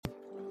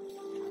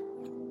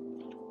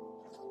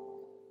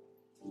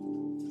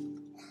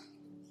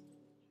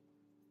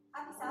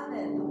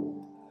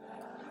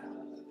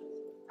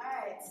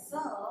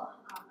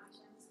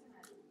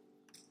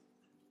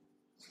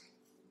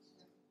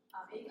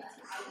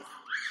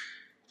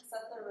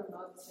set the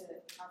remote to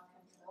have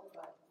control,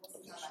 but we'll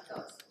see how that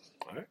goes.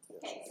 All right.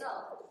 Okay, so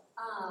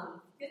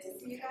good to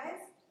see you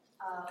guys.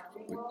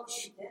 We will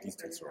begin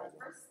with our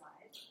first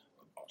slide.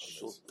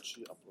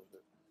 She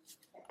uploaded.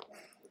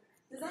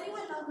 Does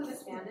anyone know who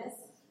this man is?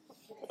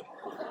 Who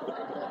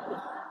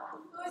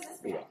is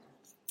this man?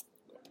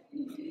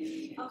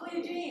 Uncle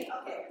Eugene.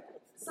 Okay,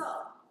 so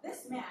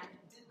this man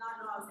did not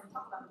know I was going to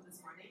talk about him this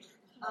morning.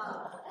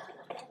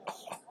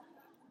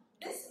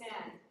 This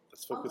man,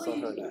 Let's focus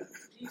Uncle on her.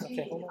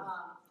 Eugene,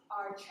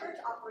 our church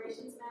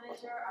operations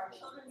manager, our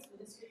children's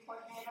ministry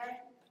coordinator.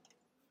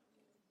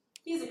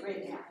 He's a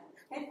great man.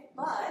 Okay,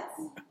 but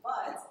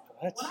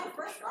when I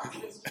first got to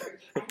this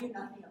church, I knew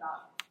nothing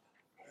about him.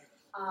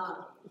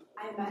 I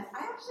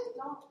actually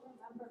don't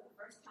remember the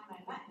first time I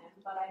met him,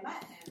 but I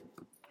met him.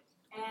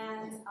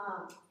 And,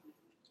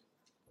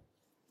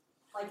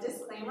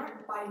 disclaimer,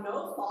 by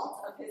no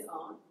fault of his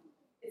own.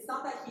 It's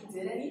not that he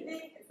did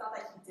anything. It's not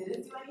that he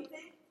didn't do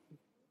anything.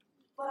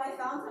 But I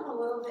found him a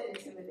little bit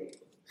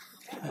intimidating.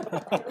 A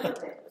little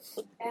bit.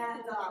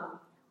 And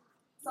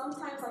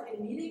sometimes,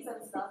 in meetings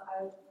and stuff, I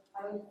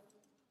would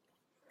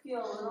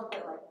feel a little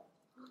bit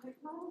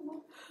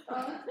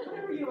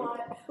whatever you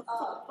want.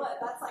 But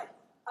that's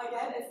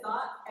again, it's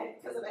not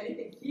because of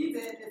anything he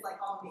did, it's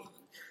all me.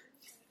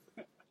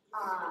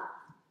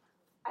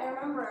 I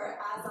remember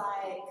as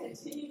I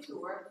continued to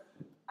work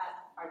at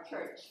our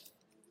church,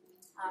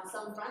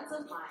 some friends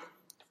of mine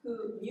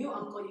who knew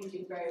Uncle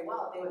Eugene very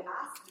well, they would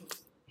ask me,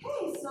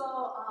 hey,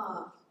 so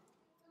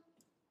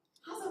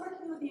how's it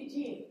working with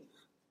Eugene?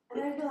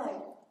 And I'd be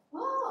like, I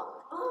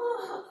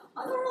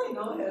don't really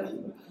know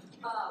him.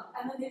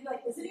 And then they'd be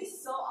like, isn't he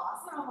so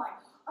awesome? I'm like,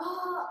 I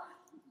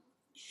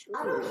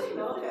don't really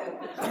know him.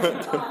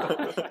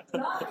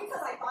 Not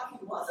because I thought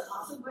he wasn't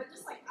awesome, but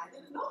just I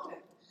didn't know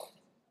him.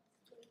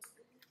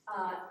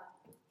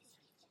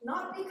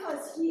 Not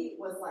because he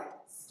was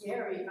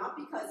scary, not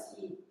because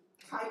he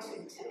tried to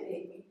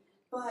intimidate me,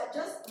 but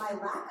just my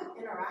lack of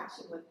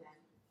interaction with him.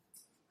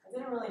 I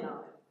didn't really know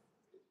him.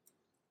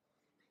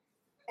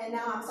 And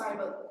now I'm sorry,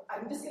 but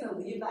I'm just going to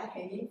leave that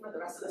hanging for the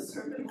rest of the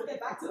sermon. We'll get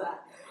back to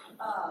that.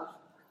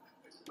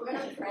 We're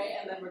going to pray,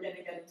 and then we're going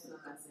to get into the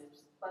message.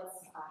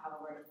 Let's have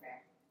a word of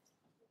prayer.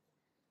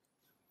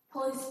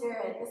 Holy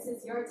Spirit, this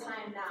is your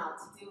time now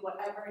to do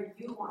whatever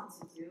you want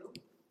to do.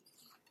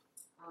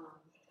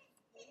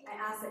 I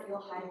ask that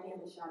you'll hide me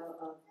in the shadow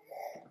of the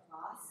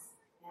cross,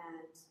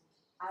 and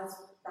as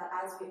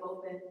we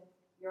open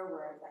your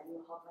word, that you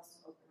will help us to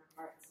open our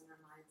hearts and our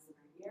minds and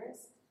our ears.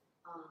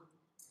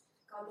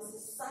 God, this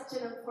is such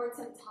an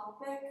important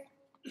topic.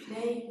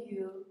 May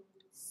you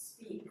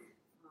speak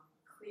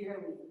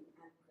clearly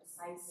and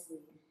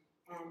precisely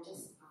and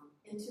just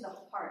into the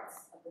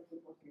hearts of the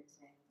people here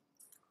today.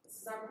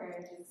 This is our prayer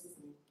in Jesus'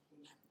 name.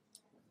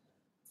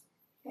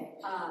 Amen. Okay,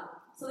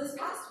 so this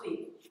past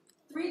week,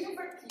 3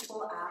 different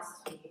people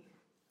asked me,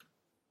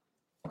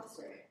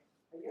 Pastor,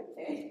 are you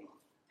okay?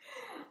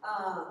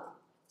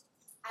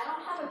 I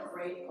don't have a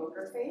great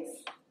poker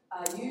face.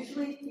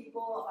 Usually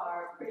people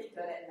are pretty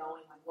good at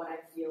knowing what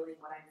I'm feeling,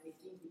 what I'm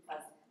thinking,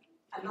 because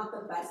I'm not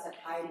the best at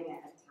hiding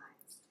it at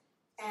times.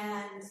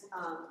 And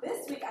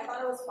this week I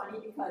thought it was funny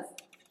because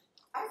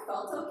I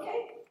felt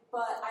okay,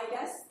 but I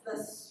guess the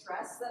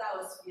stress that I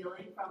was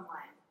feeling from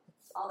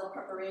all the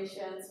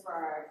preparations for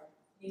our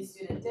new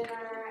student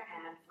dinner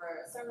and for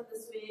a sermon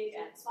this week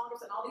and small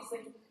groups and all these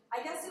things,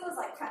 I guess it was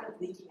kind of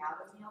leaking out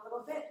of me a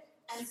little bit.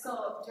 And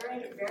so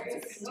during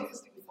various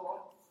meals with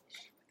people,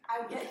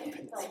 I would get 3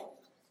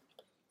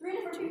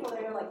 different people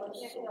that are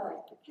looking at me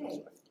hey,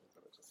 is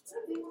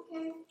everything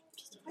okay?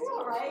 Are you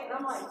alright? And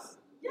I'm like,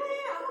 yeah,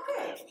 I'm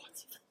okay.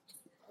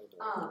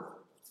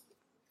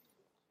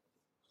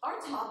 Our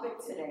topic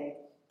today,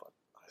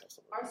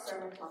 our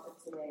sermon topic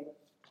today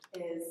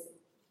is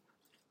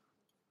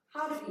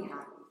how to be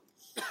happy.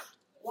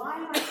 Why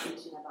am I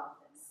preaching about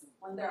this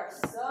when there are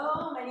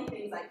so many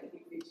things I could be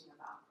preaching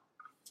about?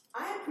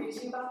 I am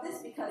preaching about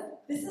this because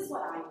this is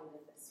what I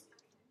needed this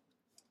week.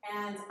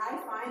 And I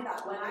find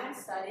that when I'm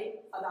studying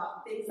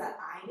about things that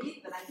I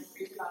need, then I can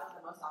preach about it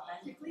the most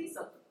authentically.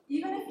 So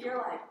even if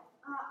you're I'm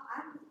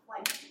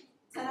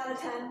 10 out of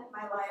 10,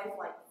 my life,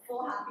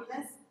 full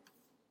happiness,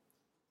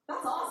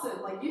 that's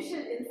awesome. You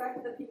should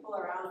infect the people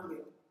around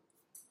you.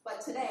 But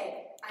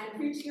today, I'm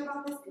preaching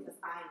about this because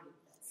I need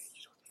this.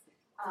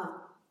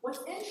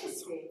 What's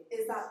interesting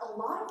is that a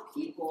lot of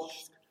people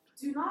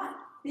do not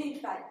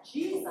think that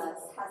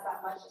Jesus has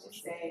that much to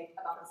say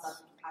about the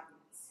subject of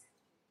happiness.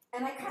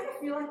 And I kind of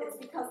feel like it's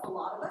because a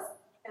lot of us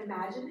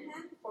imagine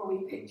him, or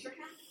we picture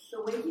him,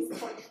 the way he's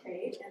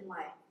portrayed in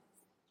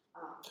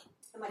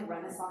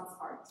Renaissance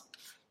art.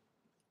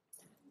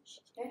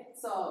 Okay,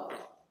 so,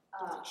 I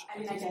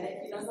get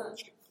it, he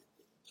doesn't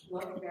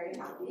look very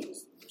happy.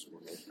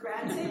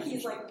 Granted,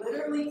 he's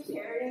literally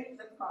carrying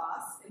the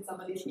cross in some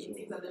of these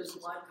paintings, and there's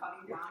blood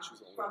coming down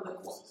from the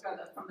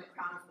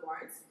crown of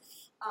thorns.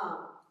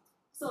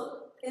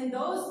 So in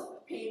those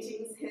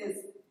paintings,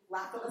 his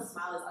lack of a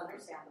smile is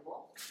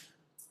understandable.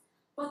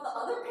 But the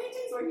other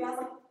paintings where he has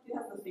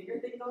the finger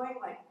thing going,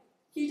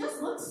 he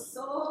just looks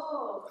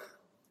so,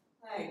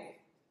 like,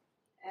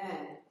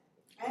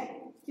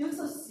 right? He looks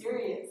so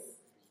serious.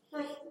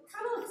 Like,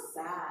 kind of looks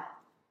sad.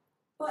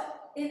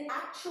 But in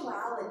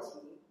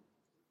actuality,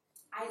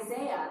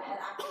 Isaiah had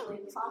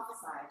actually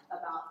prophesied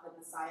about the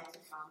Messiah to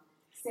come,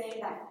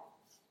 saying that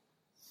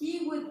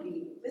he would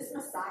be, this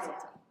Messiah,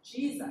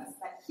 Jesus,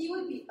 that he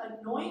would be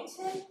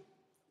anointed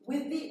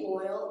with the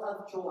oil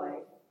of joy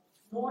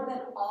more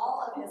than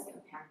all of his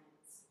companions.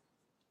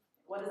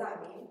 What does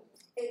that mean?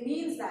 It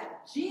means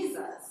that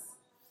Jesus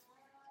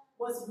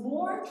was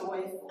more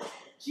joyful.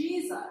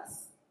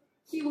 Jesus,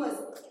 he was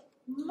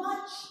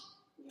much,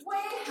 way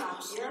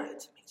happier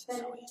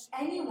than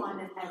anyone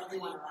and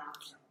everyone around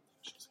him.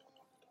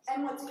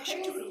 And what's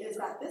crazy is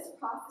that this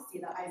prophecy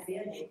that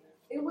Isaiah made,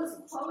 it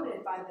was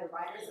quoted by the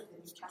writers of the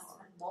New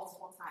Testament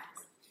multiple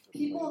times.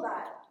 People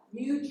that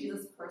knew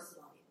Jesus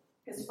personally,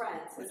 his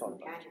friends, his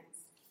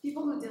companions,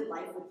 people who did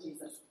life with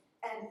Jesus.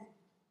 And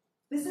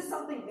this is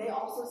something they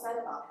also said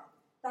about him,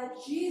 that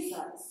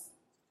Jesus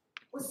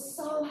was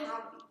so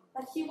happy,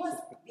 that he was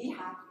the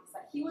happiest,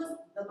 that he was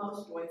the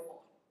most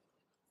joyful.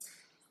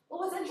 Well,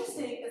 what's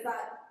interesting is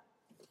that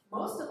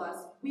most of us,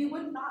 we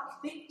would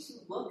not think to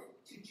look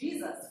to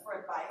Jesus for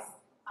advice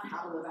on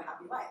how to live a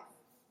happy life.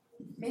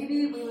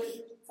 Maybe we would,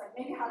 it's like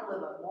maybe how to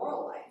live a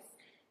moral life,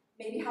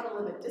 maybe how to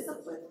live a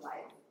disciplined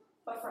life,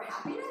 but for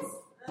happiness,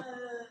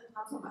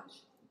 not so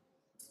much.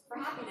 For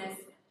happiness,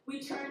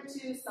 we turn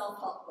to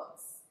self-help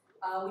books.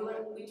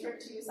 We turn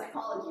to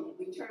psychology.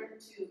 We turn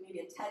to maybe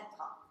a TED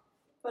Talk,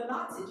 but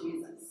not to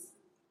Jesus.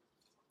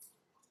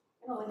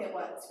 I'm going to look at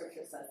what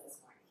Scripture says this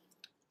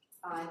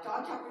morning.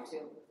 John chapter 2,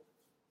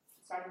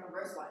 starting from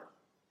verse 1,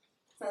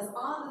 says,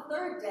 "On the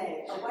third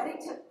day, a wedding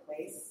took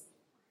place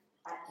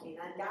at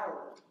Cana in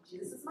Galilee.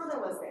 Jesus' mother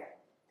was there,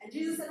 and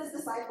Jesus and his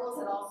disciples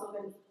had also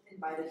been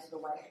invited to the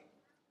wedding.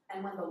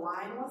 And when the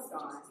wine was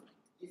gone,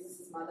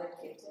 Jesus' mother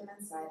came to him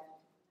and said,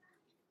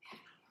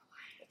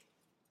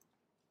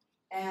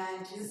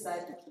 'And Jesus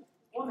said,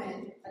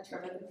 "Woman," a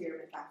term of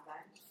endearment back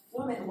then,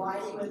 "woman, why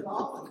do you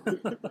involve me?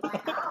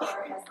 My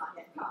hour has not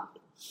yet come."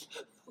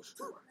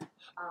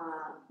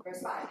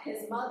 Verse 5,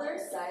 his mother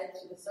said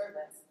to the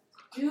servants,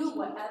 "Do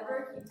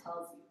whatever he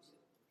tells you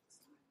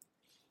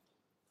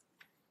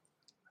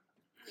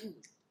to."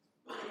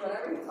 Do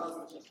whatever he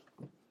tells you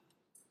to.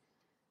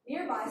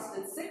 Nearby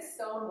stood 6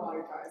 stone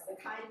water jars, the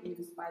kind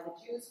used by the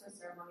Jews for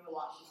ceremonial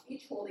washing,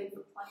 each holding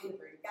from 20 to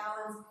 30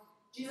 gallons.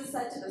 Jesus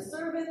said to the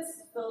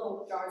servants,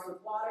 "Fill the jars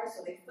with water,"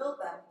 so they filled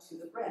them to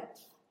the brim.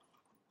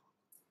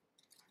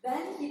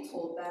 Then he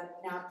told them,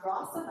 "Now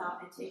draw some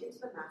out and take it to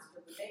the master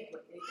of the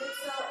banquet." They did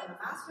so, and the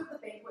master of the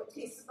banquet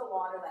tasted the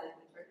water that had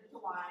been turned into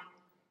wine.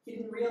 He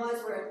didn't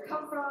realize where it had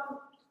come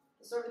from.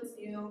 The servants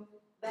knew.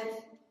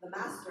 Then the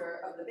master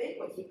of the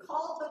banquet, he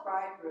called the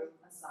bridegroom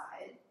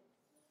aside,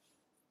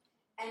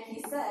 and he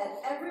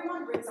said,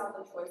 "Everyone brings out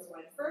the choice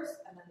wine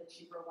first, and then the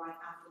cheaper wine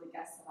after the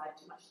guests have had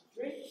too much to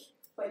drink.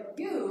 But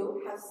you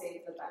have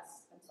saved the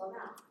best until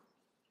now."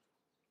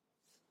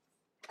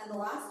 And the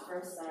last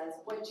verse says,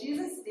 what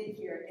Jesus did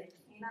here in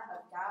Cana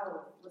of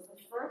Galilee was the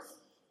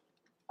first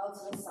of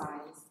the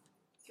signs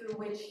through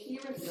which he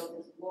revealed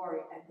his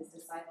glory, and his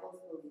disciples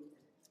believed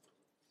in it.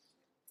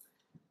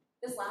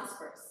 This last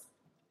verse.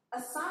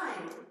 A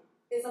sign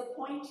is a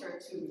pointer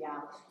to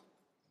reality.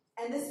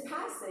 And this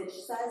passage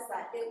says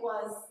that it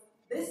was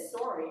this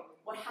story,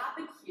 what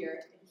happened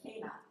here in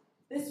Cana.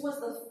 This was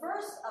the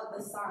first of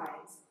the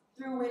signs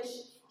through which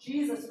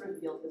Jesus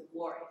revealed his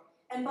glory.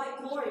 And by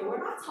glory, we're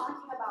not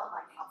talking about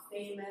like how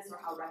famous or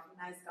how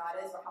recognized God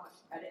is or how much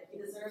credit he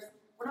deserves.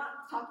 We're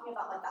not talking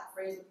about like that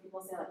phrase where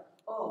people say like,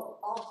 "Oh,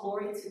 all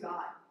glory to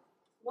God."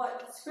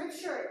 What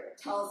Scripture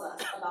tells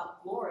us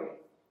about glory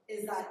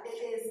is that it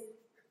is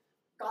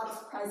God's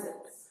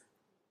presence,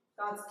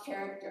 God's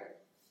character.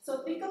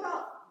 So think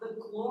about the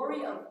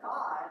glory of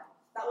God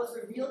that was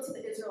revealed to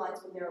the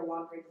Israelites when they were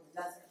wandering in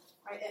the desert.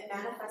 Right? It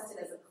manifested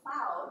as a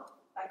cloud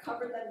that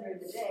covered them during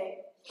the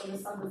day when the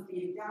sun was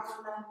beating down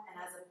on them, and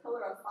as a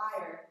pillar of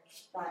fire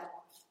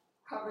that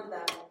covered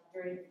them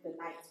during the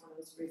nights when it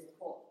was freezing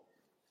cold.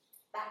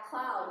 That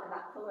cloud and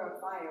that pillar of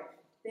fire,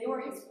 they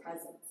were his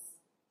presence.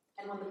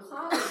 And when the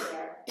cloud was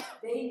there,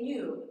 they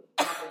knew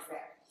God was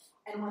there.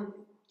 And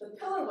when the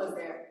pillar was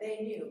there, they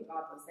knew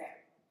God was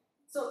there.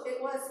 So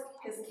it was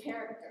his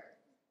character,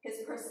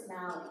 his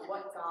personality,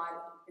 what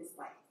God is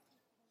like.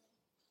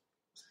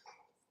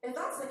 If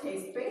that's the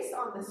case, based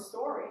on this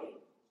story,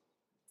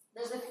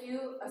 there's a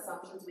few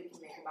assumptions we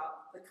can make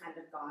about the kind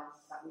of God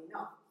that we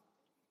know.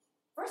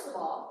 First of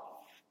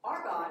all,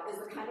 our God is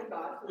the kind of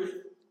God who,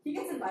 he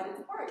gets invited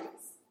to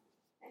parties.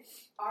 Okay?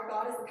 Our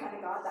God is the kind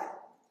of God that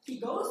he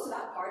goes to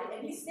that party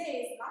and he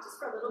stays, not just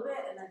for a little bit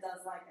and then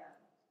does like a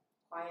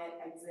quiet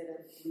exit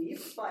and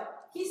leaves,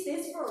 but he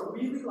stays for a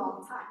really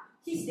long time.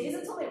 He stays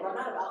until they run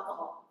out of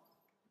alcohol.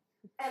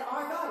 And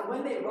our God,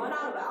 when they run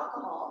out of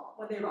alcohol,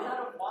 when they run out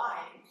of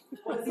wine,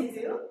 what does he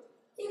do?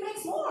 He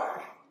makes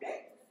more.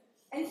 Okay?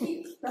 And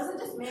he doesn't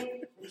just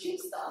make the cheap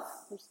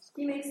stuff,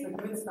 he makes the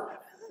good stuff.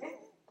 Okay?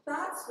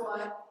 That's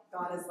what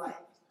God is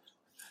like.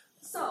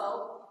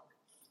 So,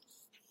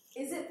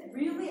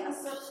 a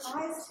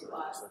surprise to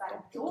us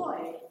that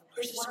joy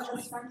is one of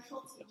the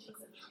central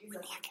teachings of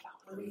Jesus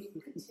when we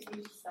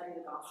continue to study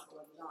the Gospel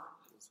of John.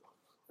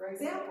 For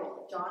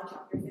example, John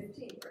chapter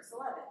 15, verse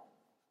 11.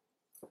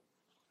 It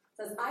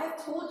says, I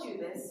have told you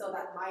this so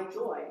that my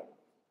joy,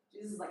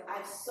 Jesus is like, I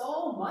have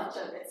so much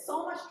of it,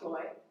 so much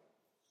joy.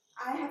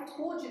 I have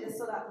told you this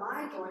so that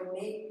my joy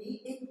may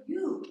be in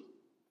you,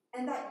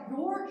 and that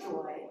your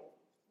joy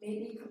may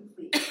be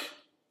complete.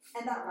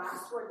 And that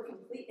last word,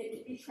 complete, it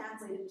can be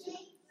translated to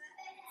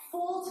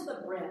full to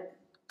the brim,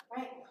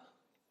 right?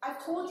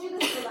 I've told you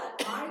this so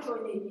that my joy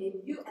may be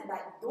in you, and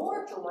that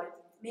your joy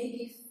may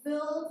be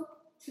filled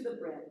to the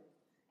brim.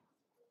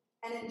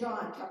 And in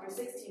John chapter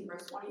 16,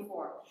 verse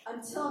 24,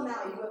 until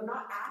now you have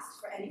not asked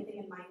for anything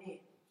in my name.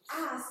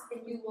 Ask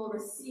and you will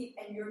receive,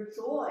 and your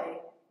joy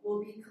will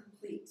be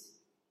complete.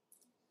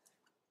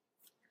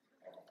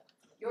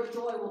 Your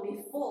joy will be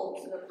full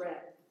to the brim.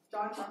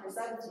 John chapter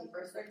 17,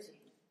 verse 13.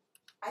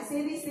 I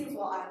say these things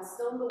while I am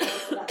still in the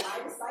world, so that my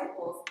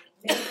disciples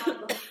may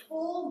have the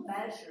full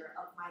measure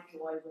of my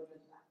joy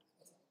within them.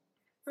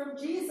 From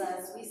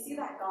Jesus, we see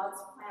that God's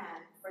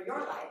plan for your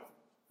life,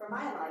 for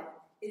my life,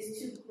 is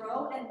to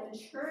grow and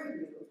mature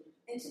you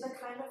into the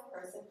kind of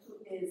person who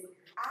is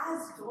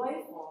as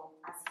joyful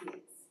as he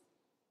is.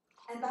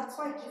 And that's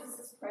why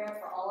Jesus' prayer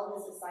for all of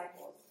his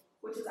disciples,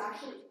 which is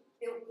actually,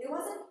 it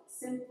wasn't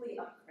simply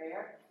a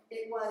prayer,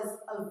 it was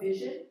a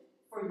vision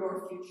for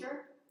your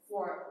future,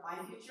 for my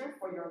future,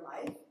 for your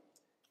life.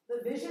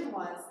 The vision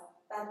was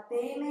that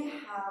they may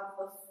have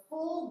the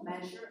full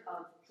measure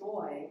of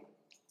joy,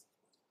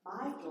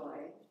 my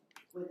joy,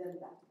 within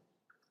them.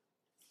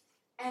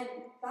 And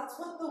that's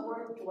what the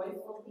word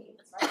joyful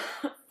means, right?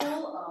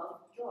 Full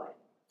of joy.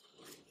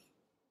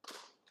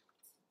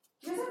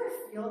 Do you guys ever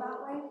feel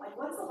that way? Like,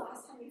 when's the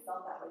last time you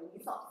felt that way? When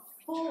you felt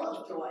full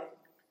of joy,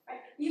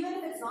 right? Even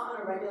if it's not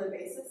on a regular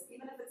basis,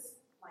 even if it's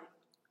like,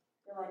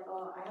 you're like,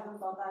 oh, I haven't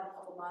felt that in a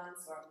couple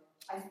months, or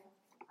I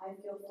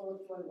feel full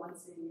of joy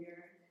once a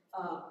year.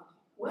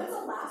 When's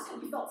the last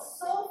time you felt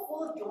so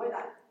full of joy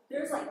that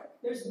there's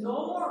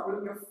no more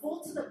room, you're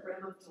full to the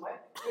brim of joy,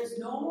 there's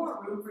no more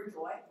room for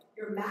joy,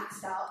 you're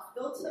maxed out,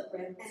 filled to the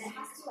brim, and it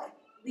has to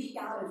leak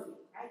out of you,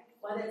 right?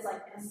 Whether it's in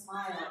a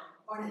smile,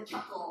 or in a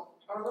chuckle,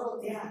 or a little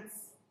dance.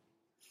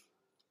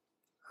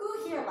 Who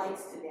here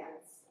likes to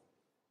dance?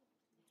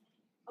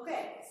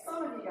 Okay,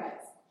 some of you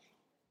guys.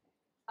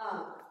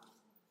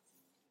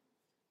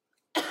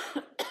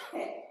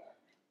 Okay,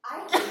 I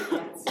hate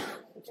dancing.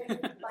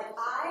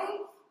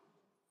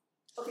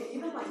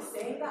 Even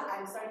saying that,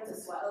 I'm starting to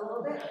sweat a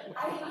little bit.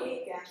 I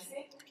hate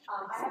dancing.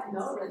 I have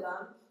no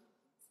rhythm.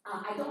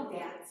 I don't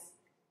dance.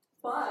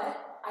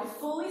 But I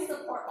fully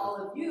support all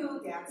of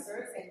you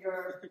dancers and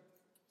your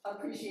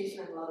appreciation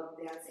and love of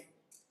dancing.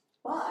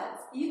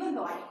 But even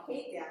though I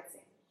hate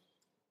dancing,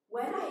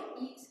 when I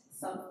eat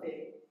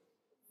something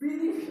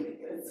really, really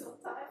good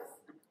sometimes,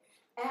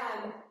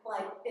 and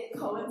it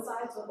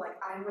coincides with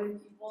I'm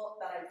with people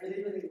that I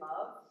really, really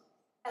love,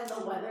 and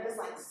the weather is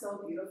so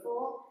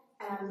beautiful,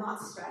 and I'm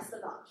not stressed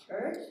about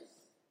church,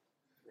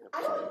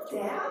 I don't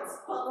dance,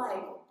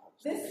 but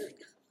this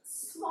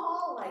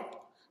small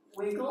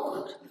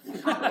wiggle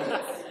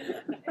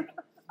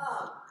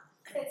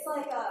it's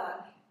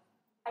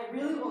I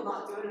really will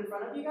not do it in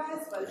front of you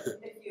guys, but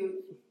if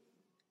you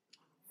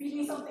feed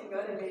me something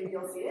good and maybe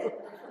you'll see it.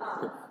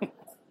 I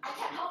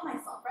can't help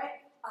myself,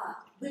 right?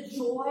 The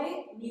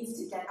joy needs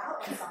to get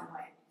out in some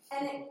way.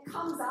 And it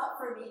comes out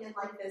for me in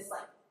this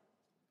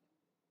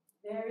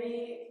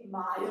very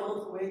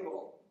mild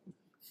wiggle.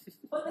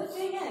 But the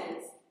thing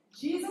is,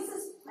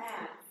 Jesus'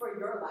 plan for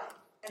your life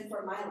and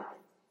for my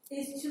life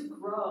is to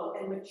grow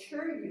and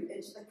mature you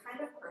into the kind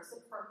of person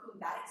for whom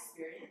that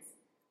experience,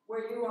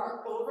 where you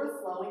are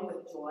overflowing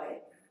with joy,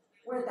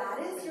 where that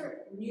is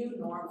your new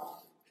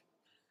normal.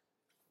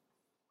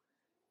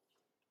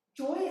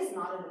 Joy is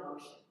not an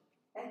emotion.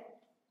 Okay?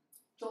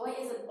 Joy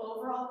is an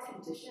overall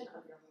condition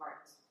of your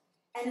heart.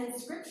 And in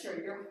Scripture,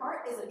 your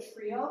heart is a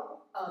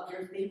trio of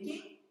your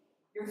thinking,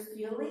 your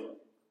feeling,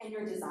 and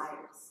your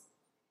desires.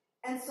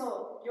 And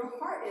so your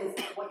heart is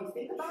what you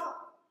think about,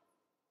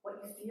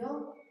 what you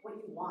feel, what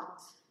you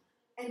want.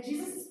 And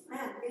Jesus'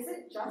 plan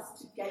isn't just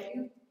to get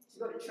you to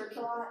go to church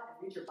a lot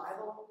and read your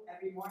Bible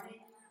every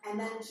morning, and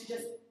then to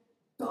just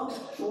dump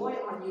joy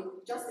on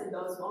you just in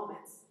those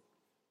moments.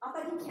 Not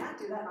that he can't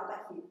do that, not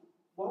that he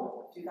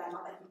won't do that,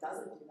 not that he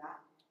doesn't do that,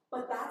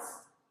 but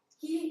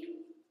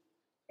he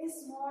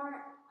is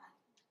more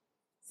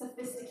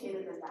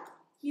sophisticated than that.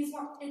 He's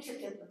more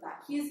intricate than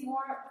that. He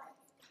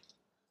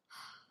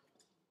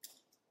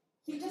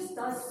just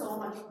does so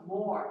much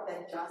more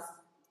than just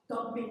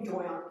dumping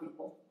joy on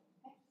people.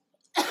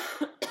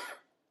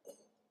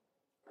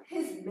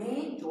 His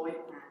main joy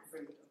plan for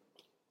you,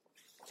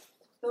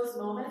 those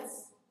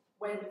moments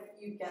when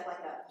you get a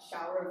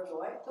shower of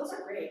joy, those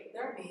are great.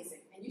 They're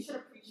amazing. And you should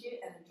appreciate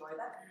and enjoy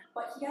them.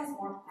 But he has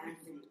more planned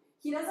for you.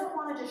 He doesn't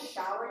want to just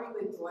shower you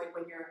with joy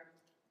when you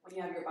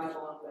have your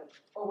Bible open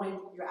or when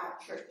you're at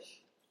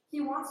church.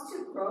 He wants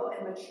to grow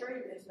and mature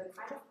you into the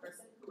kind of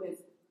person who is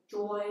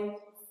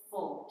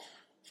joyful.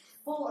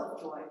 full of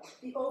joy,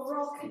 the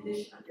overall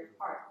condition of your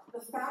heart,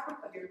 the fabric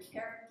of your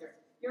character,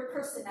 your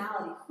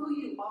personality, who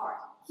you are.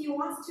 He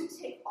wants to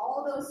take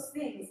all those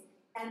things,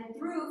 and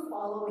through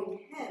following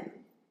him,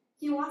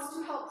 he wants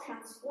to help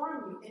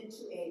transform you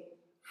into a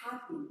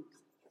happy,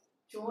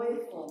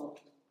 joyful,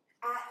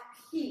 at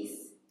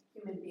peace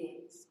human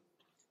beings.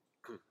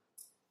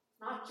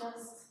 Not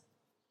just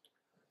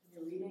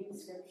when you're reading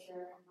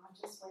scripture, not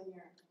just when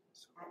you're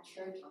at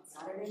church on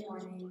Saturday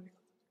morning,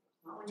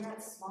 not when you're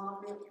at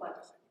small group,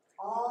 but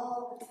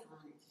all the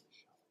time.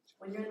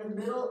 When you're in the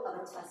middle of a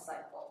test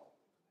cycle,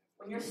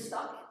 when you're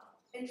stuck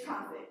in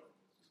traffic,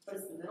 but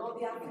it's the middle of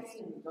the afternoon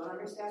and you don't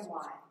understand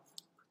why.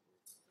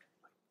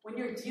 When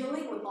you're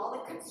dealing with all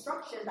the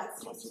construction that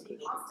seems to be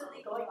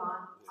constantly going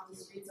on the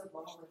streets of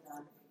Loma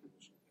Linda.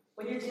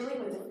 When you're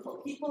dealing with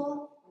difficult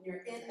people, when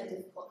you're in a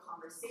difficult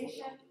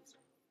conversation,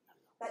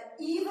 that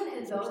even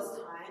in those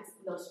times,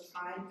 in those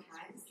trying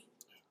times,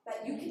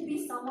 that you can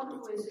be someone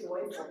who is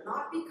joyful,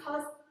 not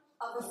because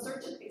of a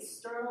certain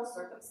external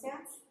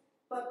circumstance,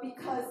 but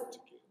because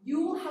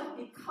you have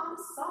become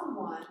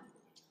someone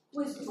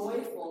who is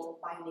joyful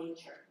by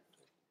nature.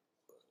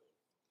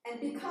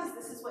 And because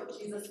this is what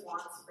Jesus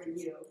wants for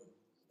you,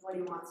 what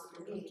he wants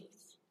for me,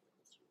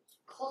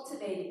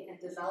 cultivating and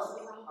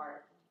developing a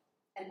heart,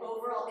 an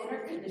overall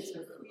inner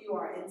condition of who you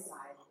are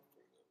inside,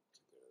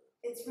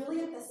 it's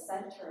really at the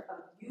center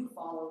of you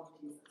following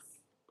Jesus.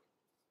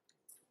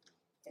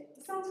 Okay,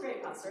 this sounds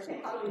great, Pastor.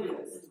 Okay, how do we do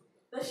this?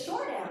 The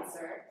short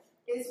answer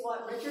is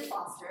what Richard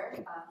Foster,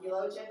 a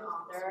theologian,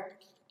 author,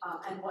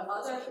 and what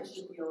other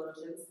Christian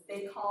theologians,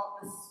 they call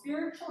the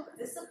spiritual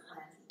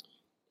discipline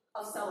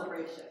of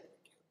celebration.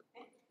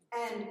 Okay?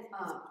 And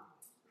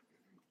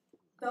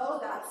though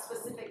that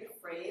specific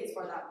phrase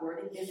or that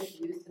wording isn't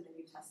used in the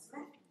New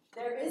Testament,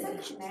 there is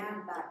a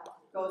command that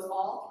goes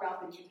all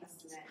throughout the New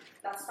Testament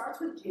that starts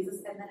with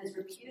Jesus and then is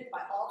repeated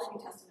by all the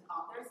New Testament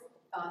authors,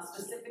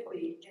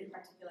 specifically, in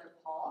particular,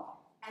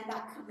 Paul. And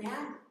that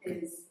command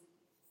is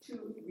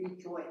to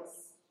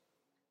rejoice.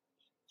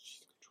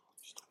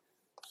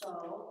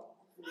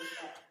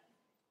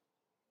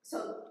 So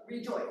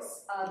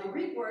rejoice. The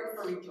Greek word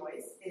for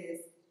rejoice is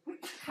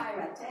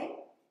kairete,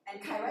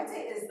 and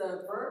kairete is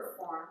the verb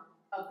form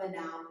of the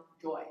noun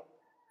joy.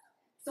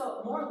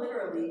 So more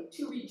literally,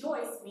 to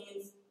rejoice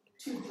means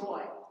to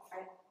joy,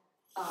 right?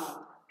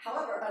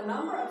 However, a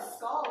number of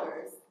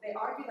scholars, they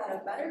argue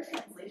that a better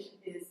translation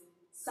is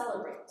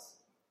celebrate.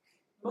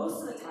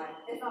 Most of the time,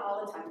 if not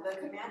all the time, the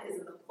command is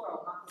in the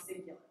plural, not the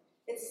singular.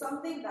 It's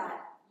something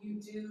that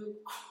you do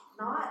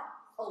not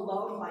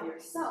alone by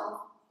yourself,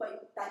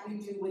 but that you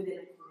do within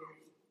a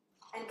community.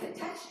 And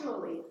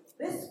contextually,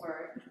 this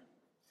word,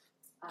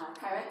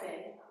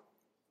 kairete,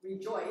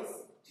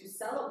 rejoice, to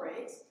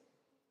celebrate,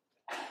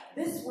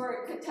 this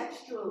word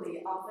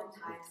contextually,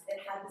 oftentimes, it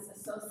had this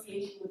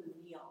association with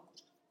a meal,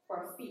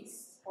 or a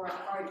feast, or a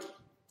party.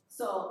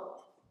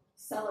 So,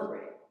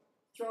 celebrate,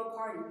 throw a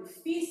party, you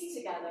feast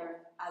together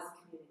as a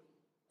community.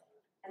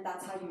 And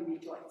that's how you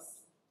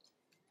rejoice.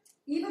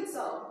 Even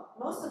so,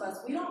 most of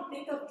us, we don't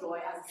think of joy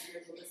as a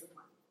spiritual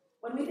discipline.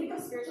 When we think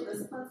of spiritual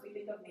disciplines, we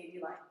think of maybe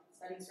like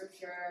studying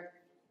scripture,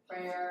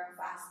 prayer,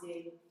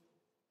 fasting.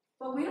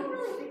 But we don't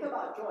really think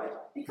about joy.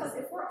 Because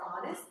if we're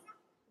honest,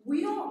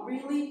 we don't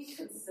really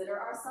consider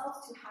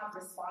ourselves to have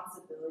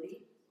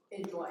responsibility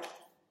in joy.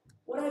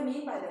 What I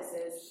mean by this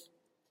is,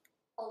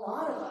 a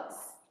lot of us,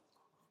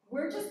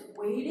 we're just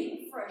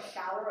waiting for a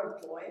shower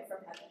of joy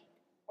from heaven,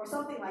 or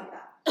something like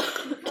that.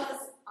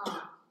 Because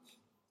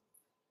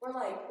we're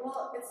like,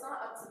 well, it's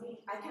not up to me.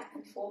 I can't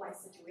control my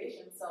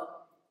situation, so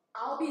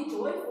I'll be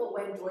joyful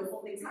when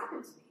joyful things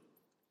happen to me.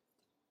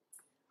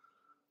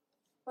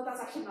 But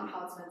that's actually not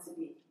how it's meant to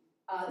be.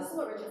 This is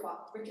what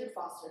Richard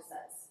Foster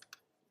says.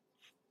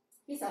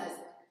 He says,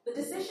 the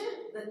decision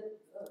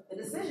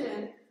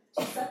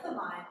to set the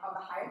mind on the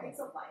higher things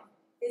of life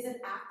is an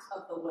act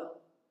of the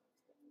will.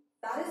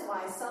 That is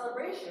why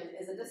celebration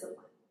is a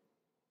discipline.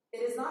 It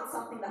is not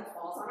something that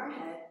falls on our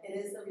head. It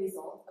is the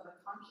result of a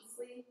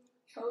consciously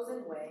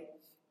chosen way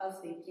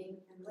of thinking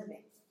and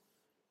living.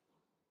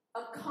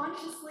 A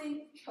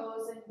consciously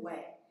chosen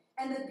way.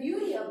 And the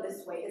beauty of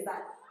this way is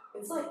that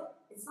it's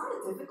not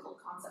a difficult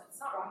concept. It's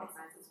not rocket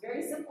science. It's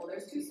very simple.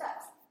 There's 2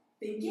 steps.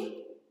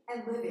 Thinking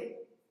and living.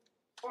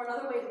 Or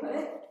another way to put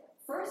it,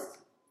 first,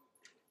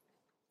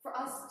 for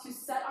us to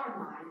set our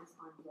minds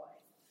on joy.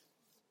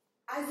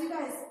 As you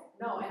guys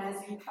know, and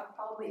as you have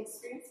probably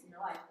experienced in your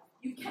life,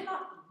 you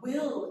cannot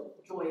will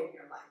joy in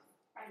your life.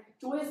 Right?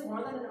 Joy is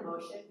more than an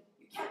emotion.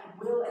 You can't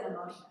will an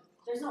emotion.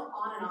 There's no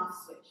on and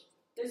off switch.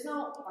 There's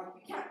no,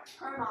 you can't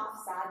turn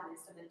off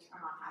sadness and then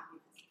turn on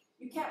happiness.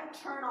 You can't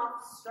turn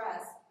off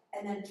stress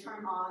and then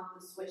turn on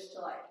the switch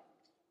to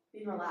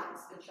being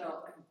relaxed and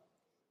chill.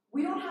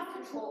 We don't have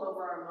control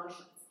over our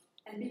emotions.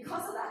 And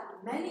because of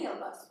that, many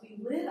of us, we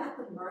live at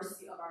the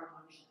mercy of our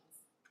emotions.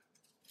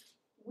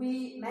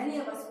 Many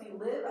of us, we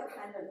live a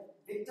kind of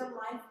victim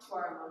life to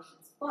our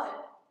emotions,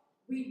 but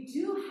we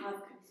do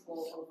have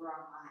control over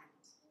our mind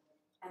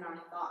and our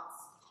thoughts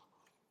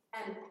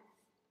and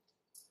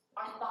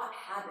our thought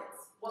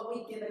habits, what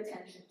we give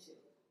attention to,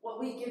 what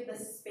we give the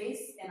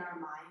space in our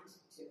mind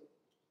to.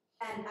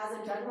 And as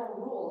a general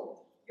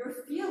rule, your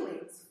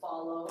feelings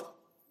follow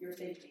your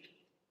thinking.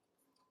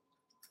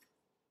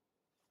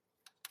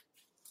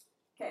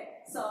 Okay,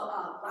 so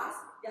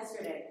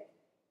yesterday,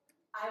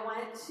 I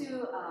went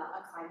to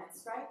a climate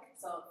strike.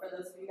 So for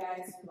those of you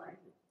guys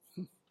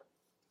who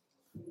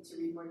need to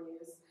read more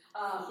news,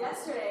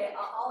 yesterday,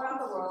 all around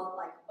the world,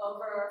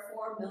 over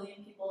 4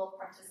 million people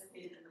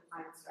participated in the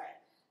climate strike.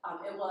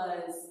 It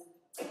was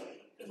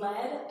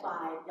led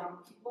by young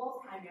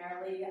people,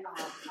 primarily an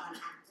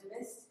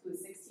activist who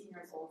is 16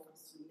 years old from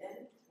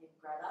Sweden, named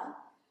Greta.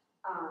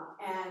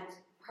 And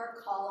her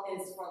call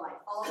is for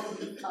all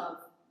the youth of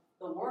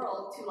the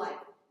world to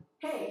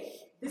hey,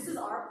 this is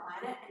our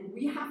planet, and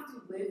we have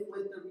to live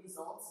with the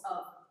results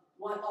of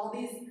what all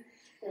these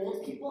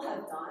old people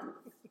have done.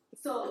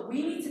 So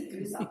we need to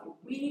do something.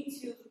 We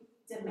need to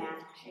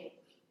demand change.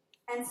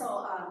 And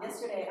so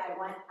yesterday I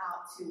went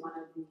out to one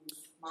of these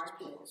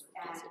marches,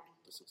 and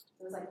it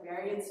was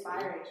very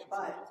inspiring.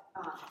 But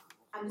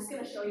I'm just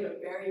going to show you a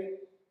very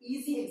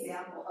easy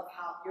example of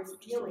how your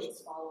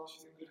feelings follow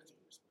your thinking.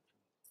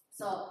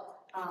 So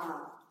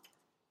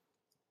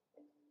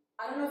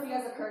I don't know if you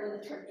guys have heard of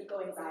the term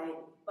eco-anxiety,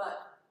 but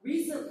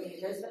recently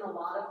there's been a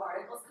lot of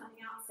articles coming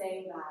out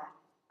saying that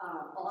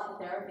a lot of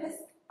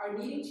therapists are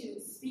needing to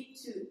speak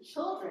to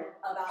children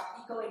about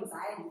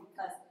eco-anxiety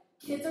because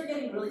kids are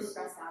getting really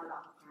stressed out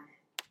about the planet.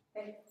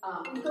 Okay?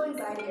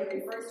 Eco-anxiety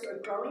refers to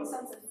a growing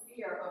sense of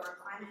fear over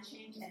climate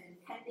change and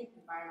impending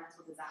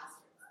environmental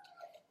disasters.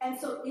 And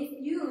so if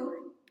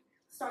you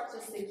start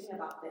just thinking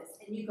about this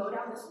and you go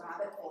down this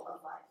rabbit hole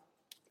of oh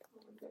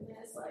my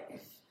goodness,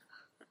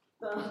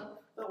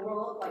 the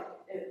world,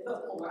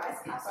 the polar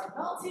ice caps are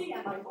melting,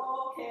 and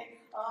whoa, okay,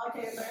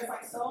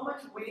 there's so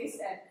much waste,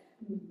 and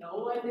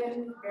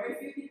very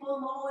few people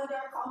in Loma Linda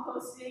are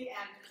composting,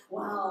 and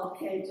wow,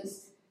 okay,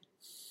 just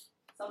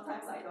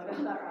sometimes I go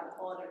down that rabbit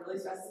hole and it really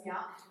stresses me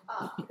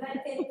out.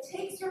 Then it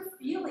takes your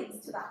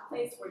feelings to that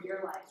place where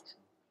you're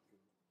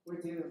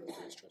we're doomed.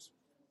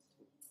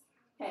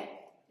 Okay,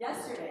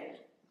 yesterday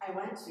I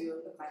went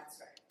to the climate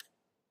strike.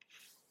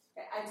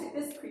 Okay, I took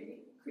this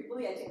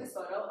creepily, I took this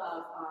photo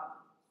of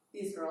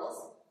these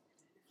girls,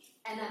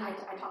 and then I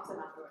talked to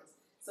them afterwards,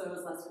 so it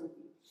was less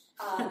creepy.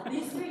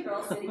 These 3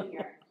 girls sitting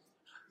here,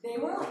 they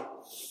were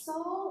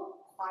so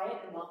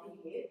quiet and well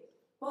behaved,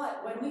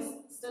 but when we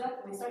stood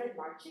up and we started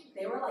marching,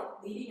 they were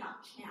leading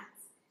out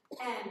chants.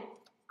 And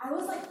I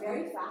was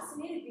very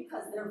fascinated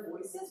because their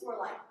voices were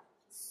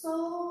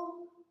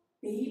so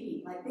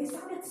baby, they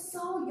sounded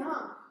so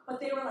young, but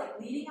they were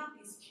leading out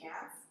these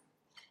chants,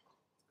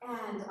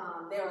 and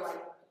they were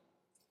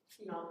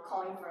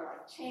calling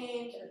for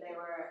change, and they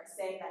were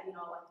saying that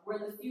we're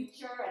the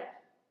future,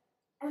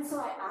 and so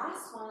I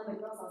asked one of the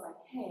girls, I was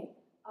hey,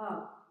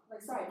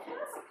 sorry, can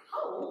I ask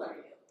how old are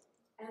you?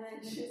 And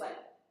then she was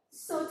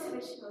so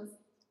timid, she goes,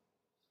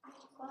 I'm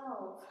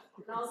 12,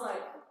 and I was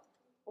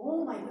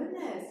oh my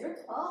goodness, you're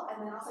 12,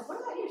 and then I was what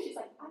about you? She's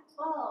I'm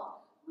 12.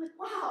 I'm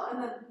wow,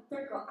 and then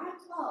third girl, I'm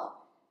 12.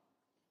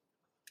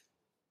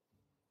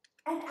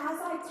 And as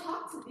I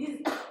talked to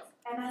these girls,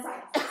 and as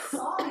I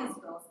saw these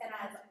girls, and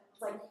I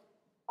was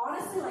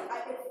honestly,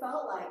 it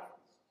felt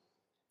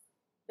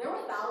there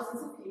were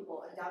thousands of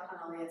people in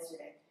downtown LA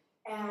yesterday,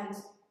 and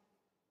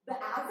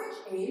the average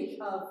age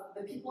of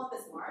the people at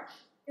this march,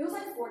 it was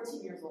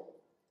 14 years old.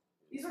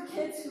 These were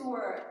kids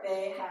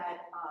they had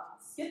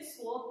skipped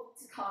school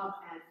to come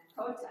and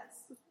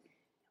protest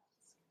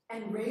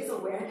and raise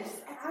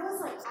awareness. And I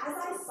was as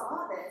I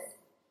saw this,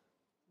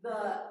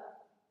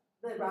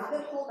 the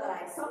rabbit hole that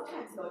I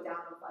sometimes go down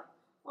of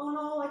oh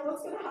no,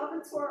 what's going to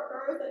happen to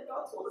our earth? And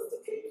God told us to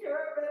take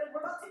care of it, and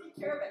we're not taking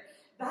care of it.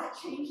 That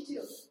changed too.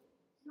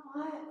 You know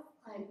what?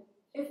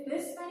 If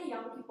this many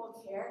young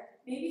people care,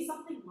 maybe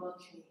something will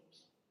change.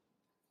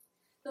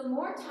 The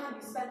more time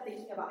you spend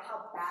thinking about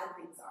how bad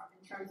things are,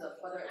 in terms of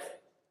whether it's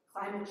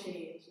climate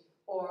change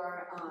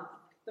or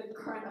the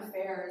current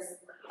affairs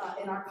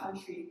in our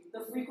country,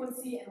 the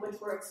frequency in which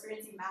we're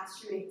experiencing mass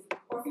shootings,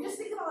 or if you just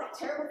think about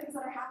terrible things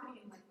that are happening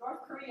in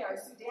North Korea or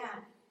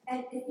Sudan,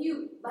 and if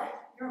you let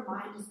your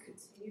mind just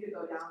continue to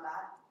go down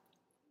that,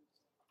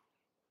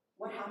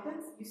 what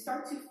happens? You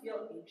start to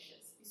feel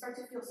anxious. You start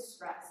to feel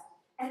stressed.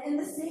 And in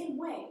the same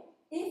way,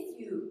 if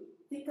you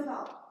think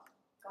about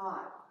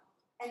God,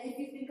 and if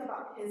you think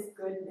about His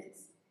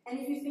goodness, and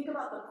if you think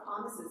about the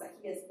promises that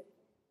He has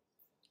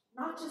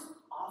not just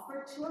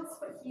offered to us,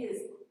 but He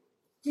is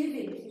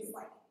giving, He's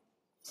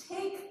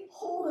take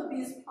hold of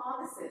these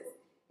promises.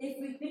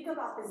 If we think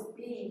about this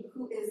being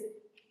who is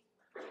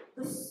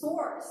the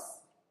source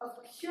of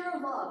pure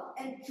love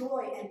and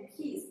joy and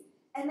peace,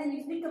 and then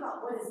you think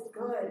about what is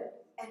good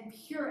and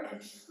pure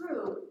and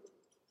true,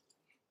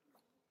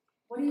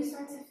 what do you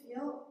start to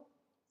feel?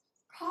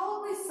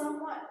 Probably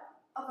somewhat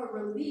of a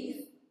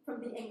relief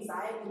from the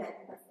anxiety that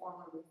you had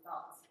formerly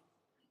felt.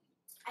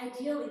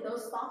 Ideally,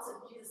 those thoughts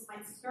of Jesus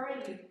might stir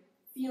in you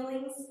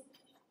feelings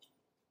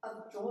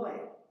of joy,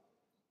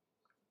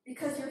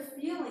 because your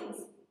feelings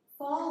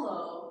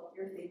follow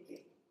your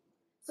thinking.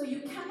 So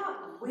you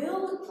cannot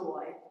will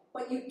joy,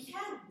 but you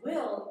can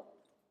will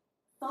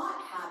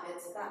thought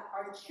habits that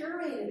are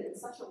curated in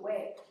such a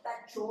way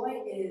that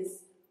joy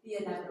is the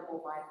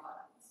inevitable byproduct.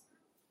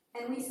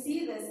 And we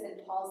see this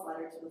in Paul's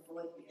letter to the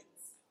Philippians.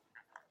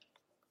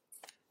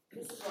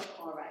 This is what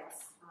Paul writes.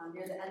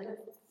 Near the end of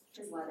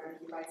his letter,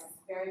 he writes this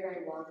very,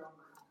 very well-known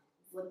line.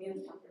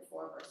 Philippians chapter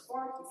 4, verse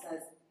 4, he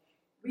says,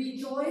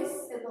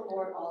 "Rejoice in the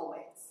Lord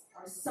always,"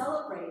 or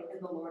celebrate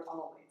in the Lord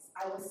always.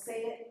 I will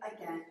say it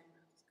again,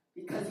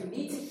 because you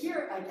need to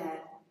hear it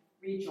again.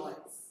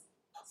 Rejoice.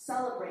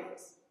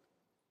 Celebrate.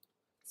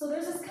 So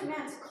there's this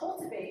command to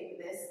cultivate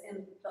this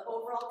in the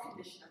overall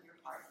condition of your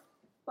heart.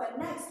 But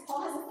next,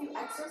 Paul has a few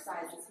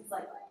exercises. He's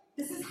like,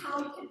 this is how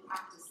you can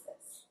practice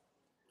this.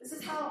 This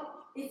is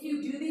how, if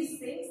you do these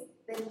things,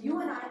 then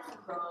you and I can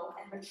grow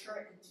and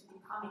mature into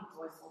becoming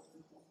joyful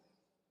people.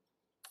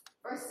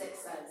 Verse 6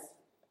 says,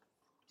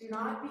 "Do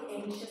not be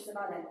anxious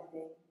about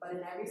anything, but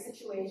in every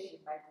situation,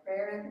 by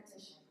prayer and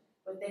petition,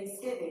 with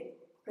thanksgiving,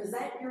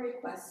 present your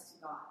requests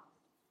to God.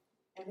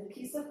 And the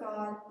peace of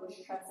God,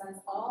 which transcends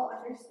all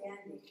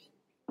understanding,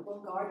 will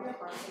guard your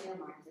hearts and your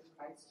minds in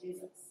Christ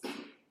Jesus."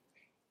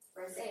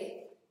 Verse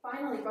 8,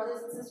 "Finally,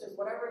 brothers and sisters,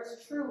 whatever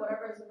is true,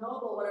 whatever is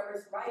noble, whatever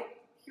is right,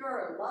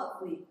 pure,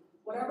 lovely,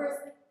 whatever is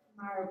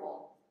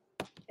admirable,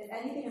 if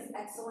anything is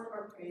excellent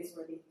or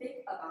praiseworthy,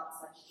 think about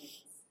such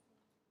things.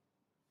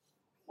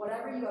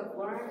 Whatever you have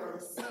learned or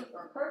received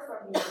or heard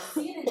from me or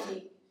seen in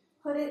me,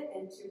 put it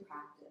into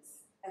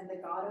practice, and the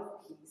God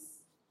of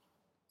peace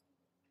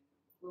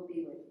will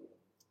be with you."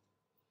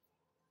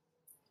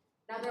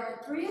 Now, there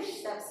are 3-ish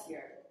steps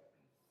here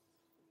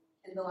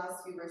in the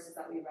last few verses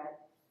that we read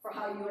for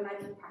how you and I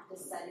can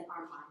practice setting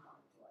our mind on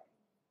joy.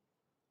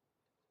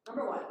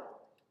 Number 1,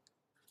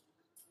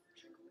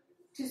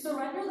 to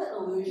surrender the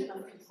illusion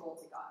of control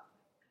to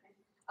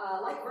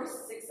God. Like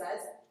verse 6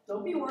 says,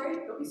 don't be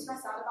worried, don't be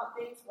stressed out about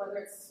things, whether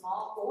it's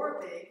small or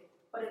big,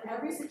 but in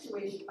every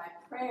situation, by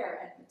prayer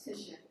and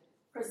petition,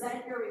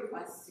 present your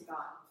requests to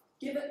God.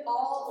 Give it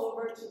all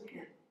over to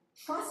Him.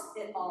 Trust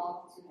it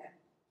all to Him.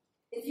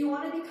 If you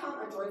want to become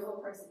a joyful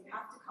person, you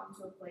have to come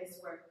to a place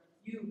where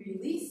you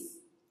release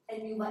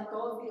and you let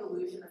go of the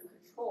illusion of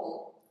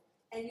control,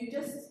 and you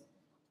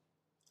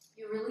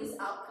release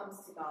outcomes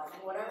to God,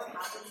 and whatever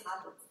happens,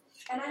 happens.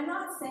 And I'm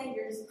not saying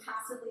you're just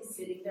passively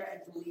sitting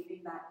there and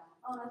believing that,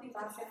 oh, nothing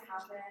bad's going to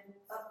happen.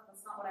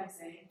 That's not what I'm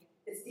saying.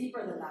 It's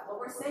deeper than that. What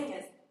we're saying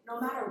is, no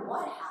matter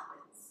what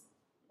happens,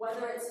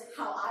 whether it's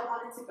how I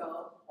want it to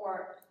go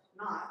or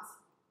not,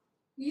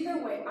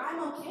 either way,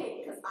 I'm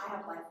okay because I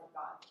have life with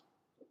God.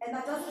 And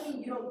that doesn't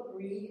mean you don't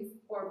grieve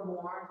or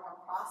mourn or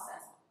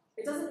process.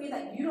 It doesn't mean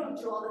that you don't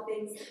do all the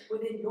things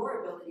within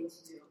your ability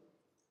to do.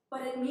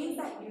 But it means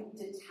that you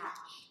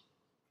detach.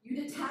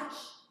 You detach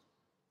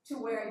to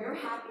where your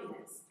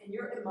happiness and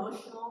your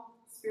emotional,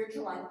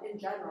 spiritual life in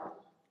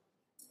general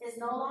is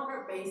no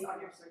longer based on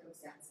your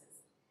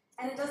circumstances.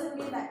 And it doesn't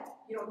mean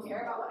that you don't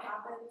care about what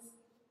happens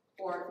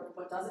or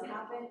what doesn't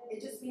happen. It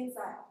just means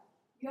that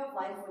you have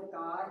life with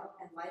God,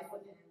 and life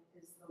with Him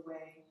is the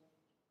way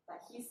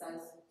that He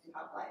says to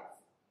have life.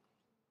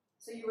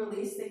 So you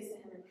release things to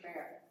Him in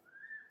prayer.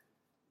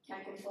 You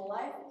can't control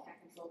life, you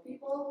can't control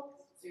people,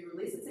 so you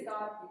release it to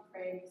God, you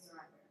pray, you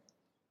surrender.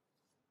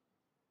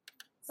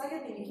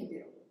 Second thing you can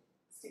do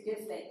is to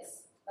give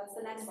thanks. That's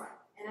the next line.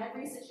 In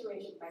every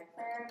situation, by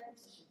prayer and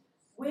petition,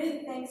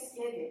 with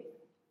thanksgiving,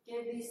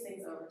 give these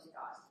things over to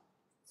God.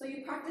 So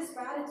you practice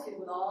gratitude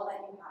with all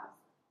that you have,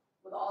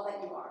 with all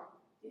that you are.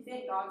 You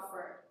thank God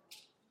for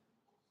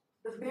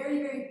the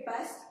very, very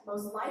best,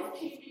 most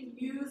life-changing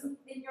news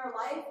in your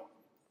life,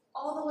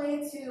 all the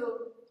way to,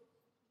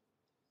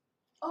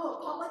 oh,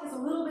 potluck is a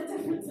little bit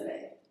different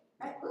today.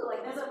 Right?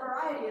 Like, there's a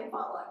variety in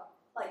potluck.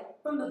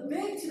 Like, from the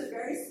big to the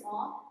very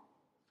small,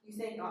 you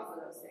thank God for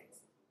those things.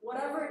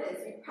 Whatever it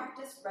is, you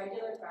practice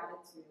regular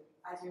gratitude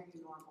as your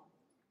new normal.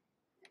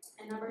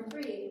 And number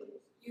 3,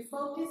 you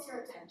focus your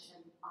attention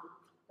on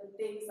the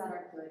things that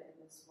are good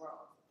in this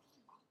world.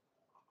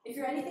 If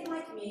you're anything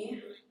like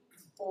me,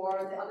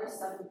 or the other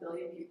 7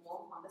 billion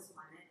people on this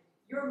planet,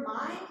 your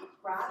mind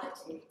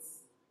gravitates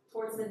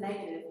towards the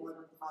negative more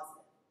than the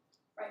positive.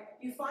 Right?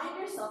 You find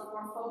yourself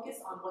more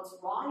focused on what's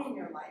wrong in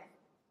your life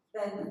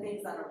than the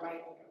things that are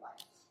right in your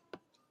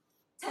life.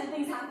 10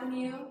 things happen to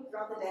you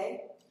throughout the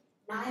day.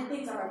 9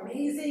 things are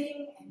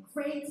amazing and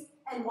great,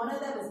 and 1 of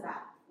them is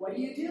bad. What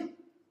do? You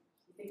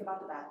think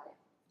about the bad thing.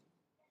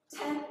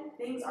 10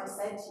 things are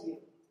said to you.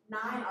 9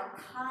 are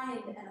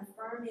kind and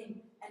affirming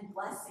and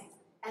blessing.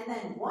 And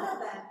then 1 of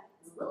them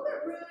is a little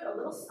bit rude, a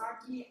little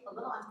snarky, a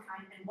little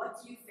unkind. And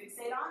what do you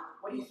fixate on?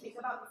 What do you think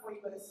about before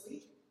you go to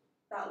sleep?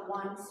 That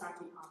 1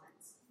 snarky comment.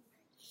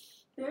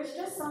 There's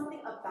just something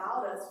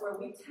about us where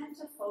we tend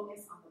to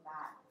focus on the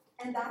bad.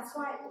 And that's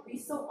why we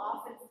so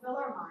often fill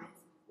our minds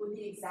with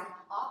the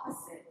exact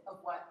opposite of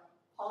what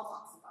Paul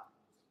talks about.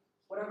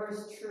 Whatever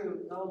is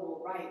true,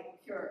 noble,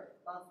 right, pure,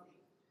 lovely.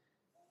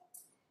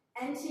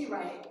 N.T.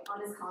 Wright,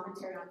 on his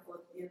commentary on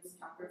Philippians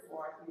chapter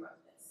 4, he wrote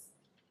this.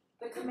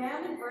 The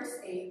command in verse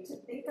 8 to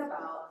think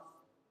about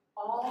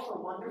All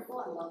the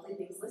wonderful and lovely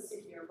things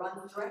listed here run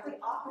directly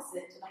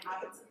opposite to the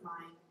habits of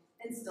mind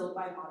instilled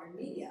by modern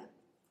media.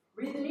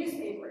 Read the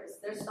newspapers.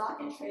 Their stock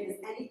in trade is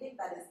anything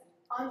that is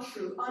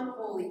untrue,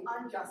 unholy,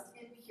 unjust,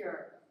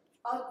 impure,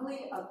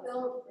 ugly, of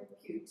ill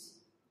repute,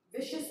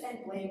 vicious, and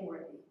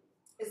blameworthy.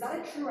 Is that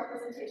a true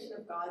representation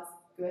of God's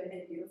good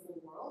and beautiful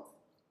world?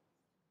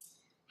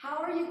 How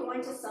are you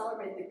going to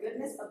celebrate the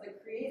goodness of the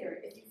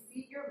Creator if you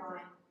feed your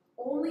mind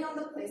only on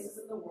the places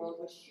in the world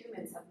which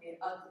humans have made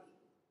ugly?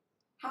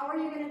 How are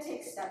you going to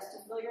take steps to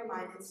fill your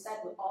mind instead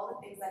with all the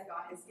things that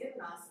God has given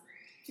us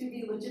to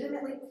be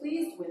legitimately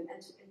pleased with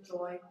and to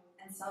enjoy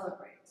and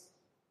celebrate?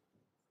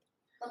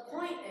 The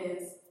point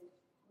is,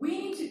 we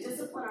need to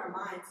discipline our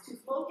minds to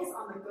focus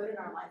on the good in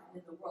our life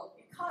and in the world,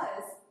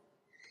 because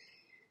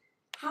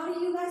how do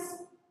you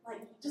guys, a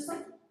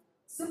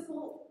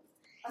simple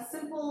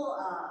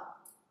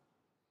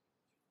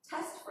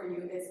test for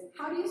you is,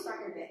 how do you start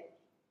your day?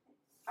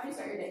 How do you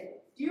start your day?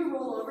 Do you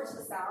roll over to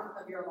the sound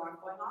of your alarm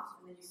going off,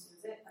 and then you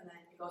snooze it, and then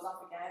it goes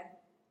off again,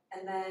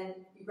 and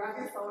then you grab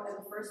your phone, and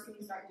the first thing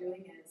you start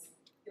doing is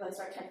you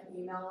start checking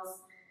emails,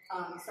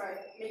 start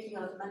making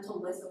a mental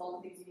list of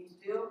all the things you need to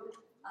do.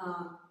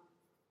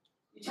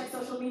 You check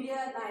social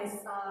media, nice.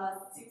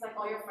 Seems like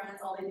all your friends,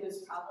 all they do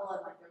is travel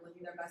and they're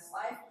living their best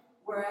life,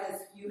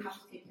 whereas you have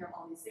to take care of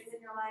all these things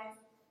in your life.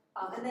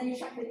 And then you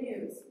check the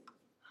news.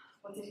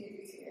 What did you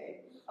do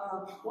today?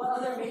 What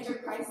other major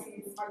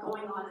crises are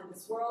going on in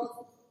this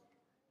world?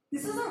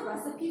 This is a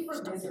recipe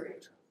for misery.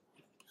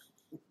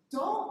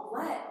 Don't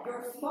let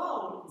your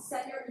phone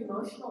set your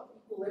emotional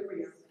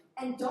equilibrium,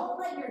 and don't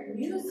let your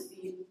news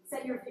feed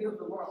set your view of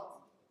the world.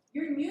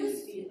 Your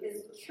news feed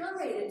is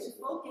curated to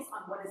focus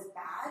on what is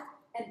bad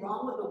and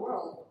wrong with the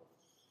world,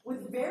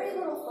 with very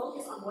little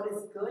focus on what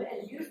is good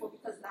and beautiful,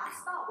 because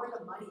that's not where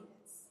the money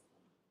is.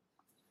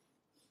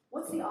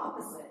 What's the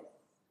opposite?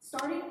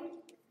 Starting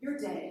your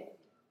day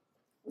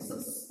with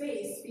some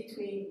space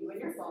between you and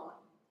your phone,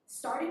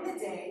 starting the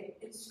day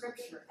in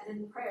scripture and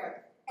in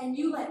prayer, and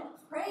you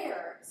let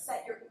prayer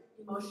set your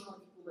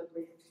emotional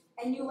equilibrium,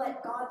 and you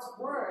let God's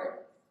word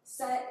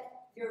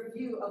set your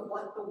view of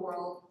what the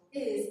world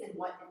is and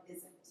what it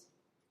isn't.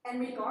 And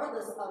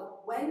regardless of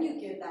when you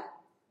give that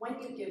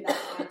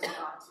time to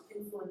God to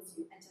influence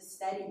you and to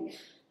steady you,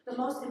 the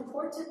most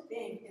important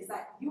thing is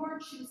that you are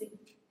choosing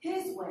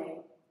His way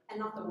and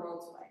not the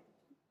world's way.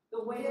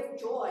 The way of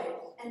joy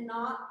and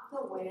not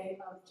the way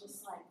of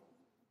just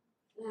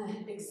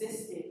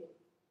existing.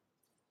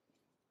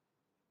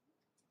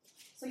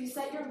 So you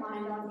set your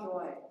mind on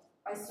joy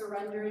by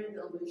surrendering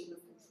the illusion of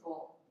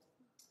control.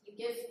 You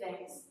give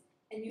thanks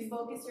and you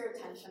focus your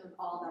attention on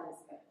all that is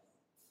good.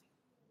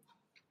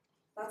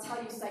 That's how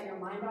you set your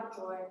mind on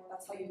joy.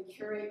 That's how you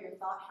curate your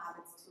thought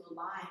habits to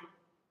align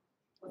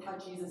with how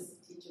Jesus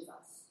teaches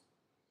us.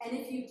 And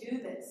if you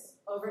do this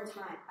over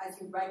time, as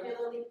you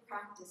regularly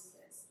practice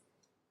this,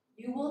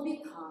 you will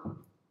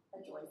become a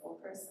joyful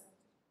person.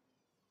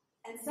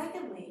 And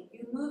secondly,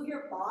 you move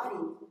your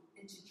body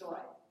into joy.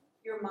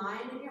 Your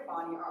mind and your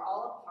body are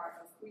all a part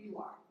of who you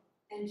are.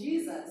 And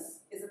Jesus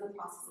is in the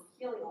process of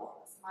healing all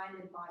of us,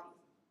 mind and body.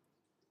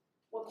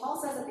 What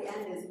Paul says at the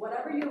end is,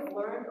 whatever you have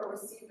learned or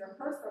received or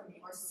heard from me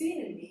or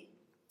seen in me,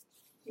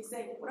 he's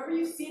saying, whatever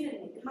you've seen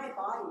in me, in my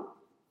body,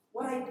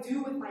 what I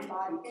do with my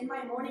body, in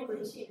my morning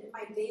routine, in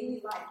my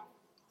daily life,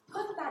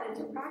 put that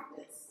into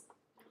practice.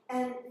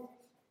 And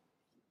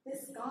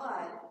this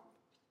God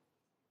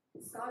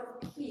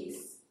of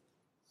peace,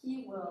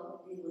 He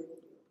will be with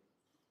you.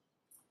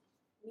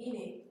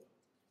 Meaning,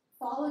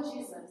 follow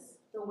Jesus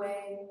the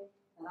way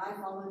that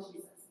I follow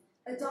Jesus.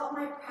 Adopt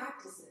my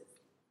practices.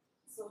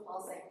 So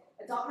Paul's saying,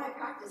 adopt my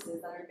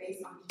practices that are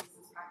based on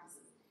Jesus'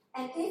 practices.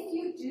 And if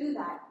you do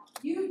that,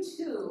 you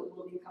too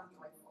will become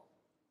joyful.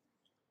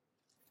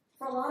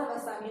 For a lot of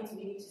us, that means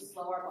we need to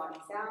slow our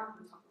bodies down.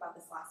 We talked about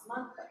this last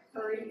month, but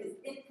hurry is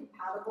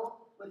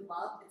incompatible with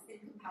love. It's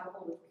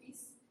incompatible with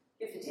peace.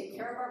 We have to take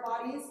care of our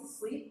bodies,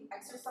 sleep,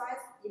 exercise,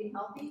 eating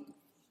healthy.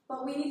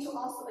 But we need to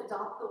also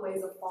adopt the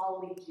ways of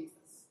following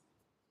Jesus.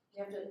 We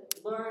have to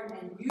learn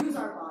and use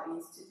our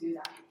bodies to do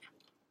that.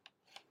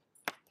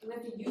 We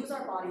have to use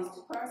our bodies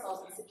to put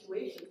ourselves in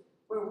situations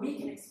where we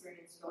can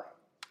experience joy.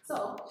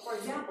 So, for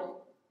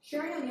example,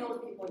 sharing a meal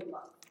with people you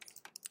love,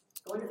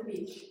 going to the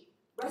beach,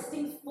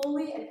 resting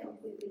fully and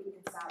completely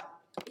in Sabbath.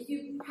 If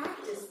you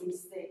practice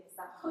these things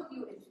that put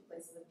you into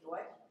places of joy,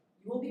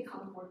 you will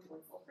become a more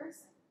joyful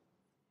person.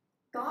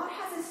 God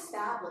has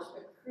established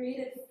a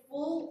created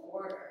full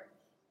order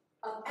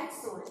of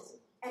excellent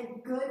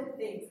and good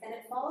things, and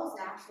it follows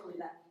naturally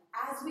that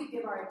as we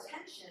give our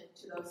attention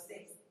to those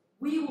things,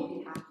 we will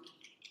be happy.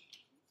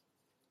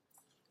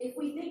 If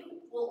we think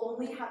we'll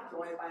only have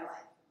joy by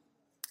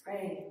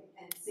praying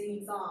and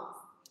singing songs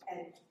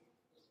and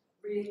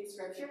reading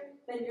scripture,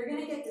 then you're going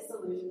to get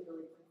disillusioned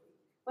really quickly.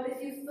 But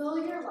if you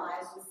fill your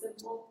lives with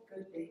simple,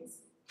 good things,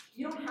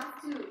 you don't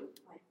have to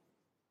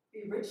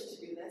be rich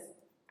to do this.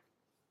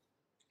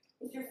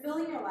 If you're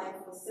filling your life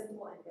with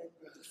simple and good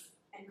things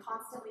and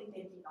constantly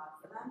thanking God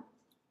for them,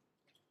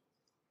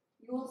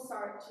 you will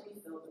start to be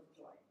filled with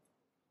joy.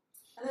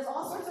 And there's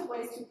all sorts of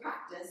ways to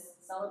practice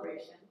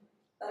celebration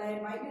that I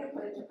invite you to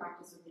put into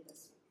practice with me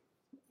this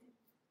week.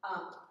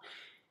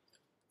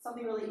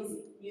 Something really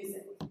easy,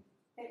 music.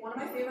 Okay, one of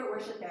my favorite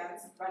worship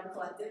bands, Red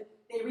Collective,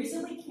 they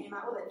recently came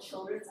out with a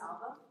children's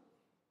album,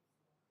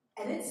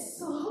 and it's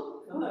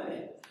so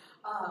good.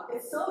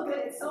 It's so good,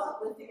 it's so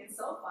uplifting, it's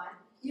so fun.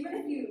 Even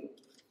if you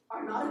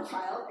are not a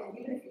child, and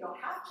even if you don't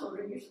have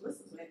children, you should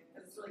listen to it,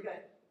 because it's really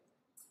good.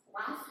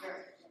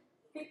 Laughter.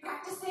 Okay,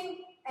 practicing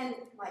and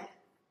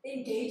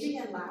engaging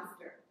in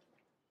laughter.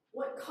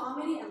 What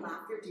comedy and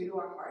laughter do to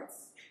our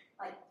hearts.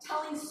 Like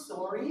telling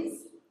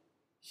stories,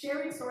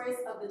 sharing stories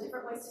of the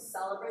different ways to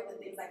celebrate the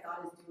things that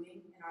God is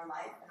doing in our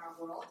life, in our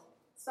world.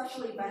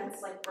 Special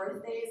events like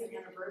birthdays and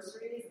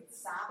anniversaries and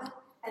Sabbath,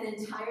 an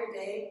entire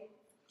day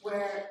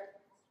where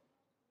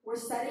we're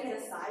setting it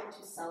aside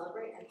to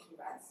celebrate and to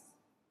rest.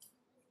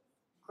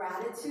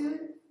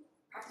 Gratitude,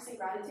 practicing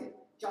gratitude,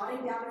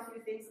 jotting down a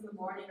few things in the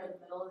morning or the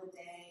middle of the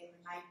day,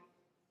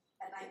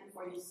 at night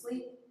before you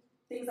sleep,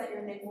 things that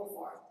you're thankful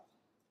for.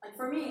 Like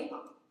for me,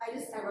 I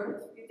wrote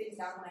a few things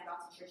down when I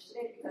got to church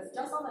today, because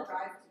just on the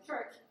drive to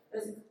church,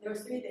 there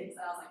was 3 things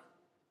that I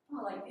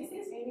was like, these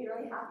things made me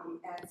really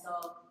happy, and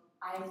so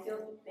I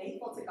feel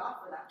thankful to God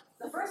for that.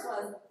 The first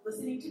was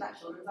listening to that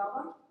children's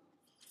album.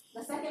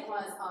 The second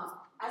was,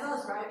 as I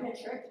was driving to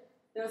church,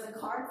 there was a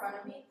car in front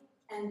of me,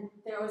 and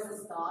there was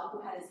this dog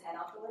who had his head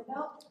out the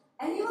window,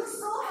 and he looked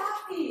so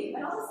happy,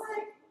 and I was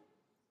like,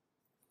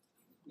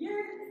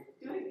 you're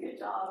doing a good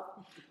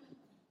job.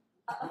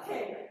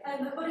 Okay,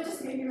 but it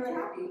just made me really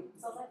happy.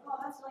 So I was like, oh,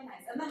 that's really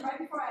nice. And then right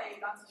before I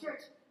got to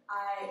church,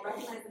 I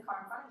recognized the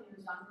car in front of me. It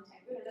was Jonathan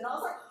Tangoon. And I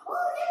was like, oh,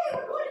 yay,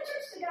 we're going to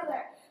church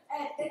together.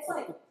 And it's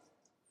like,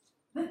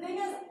 the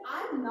thing is,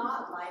 I'm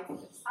not like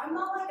this. I'm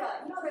not like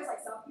there's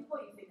like some people,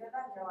 you think of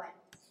them, and you're like,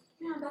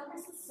 man, that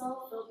person's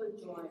so filled with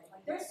joy.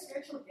 Like their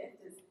spiritual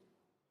gift is,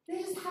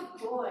 they just have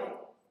joy.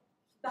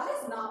 That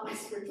is not my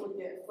spiritual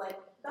gift. Like,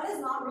 that is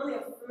not really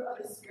a fruit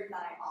of the Spirit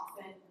that I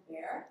often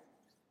bear.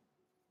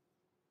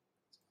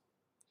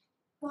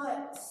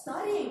 But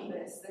studying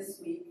this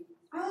week,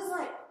 I was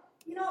like,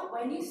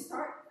 when you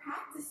start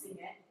practicing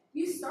it,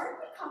 you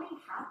start becoming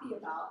happy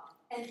about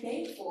and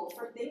thankful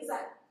for things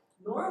that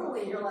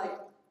normally you're like,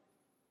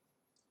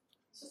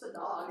 it's just a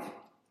dog.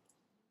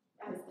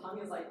 Yeah, his tongue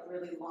is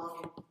really long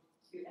and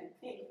cute and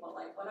pink, but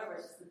whatever,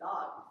 it's just a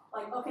dog.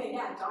 Okay,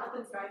 yeah,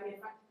 Jonathan's driving me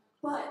in front.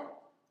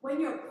 But when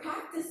you're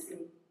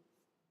practicing,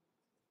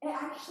 it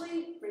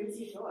actually brings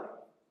you joy.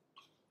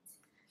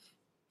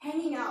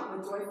 Hanging out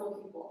with joyful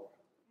people.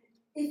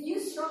 If you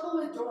struggle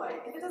with joy,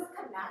 if it doesn't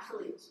come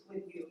naturally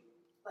with you,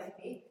 like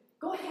me,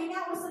 go hang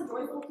out with some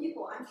joyful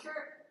people. I'm sure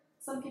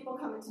some people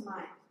come into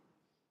mind.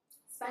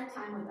 Spend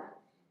time with them.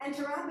 And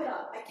to wrap it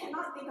up, I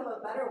cannot think of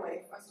a better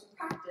way for us to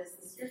practice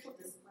the spiritual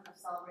discipline of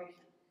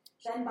celebration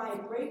than by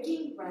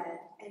breaking bread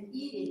and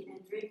eating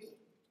and drinking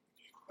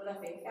with a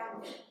faith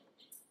family.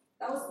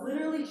 That was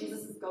literally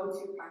Jesus'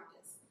 go-to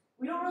practice.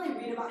 We don't really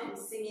read about him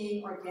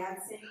singing or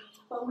dancing,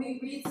 but we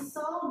read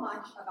so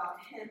much about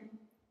him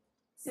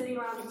sitting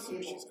around the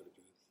table,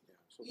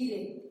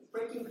 eating,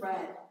 breaking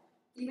bread,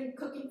 even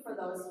cooking for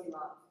those he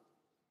loved.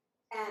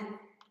 And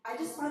I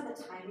just find the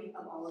timing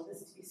of all of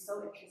this to be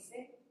so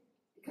interesting,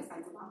 because I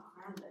did not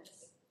plan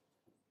this.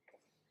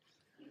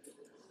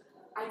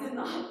 I did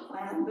not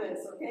plan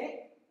this,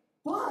 okay?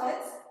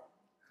 But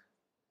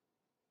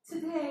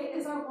today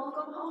is our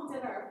welcome home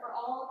dinner for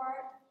all of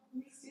our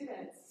new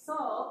students.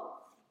 So,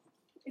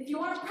 if you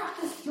want to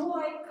practice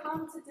joy,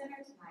 come to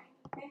dinner tonight.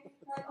 Okay?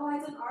 You're like, oh, I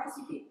did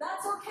RSVP.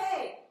 That's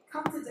okay.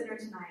 Come to dinner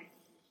tonight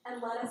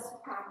and let us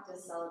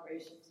practice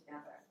celebration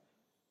together.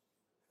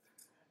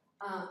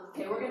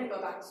 Okay, we're going to go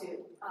back to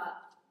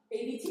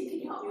ABT. Can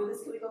you help me with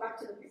this? Can we go back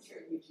to the picture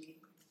of Eugene?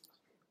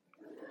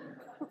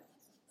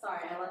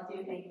 Sorry, I left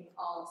you hanging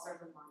all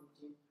sermon long,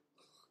 Eugene.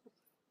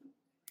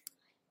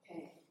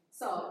 Okay,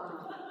 so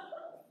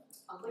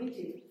Uncle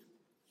Eugene.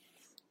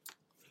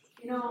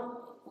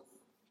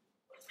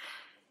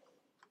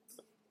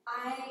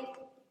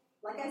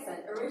 Like I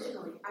said,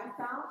 originally, I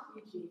found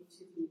Eugene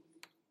to be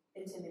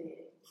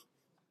intimidating.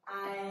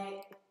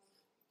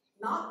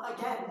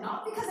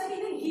 Not because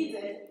anything he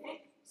did, okay?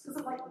 Just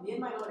because of me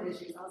and my own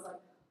issues. I was like,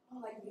 oh,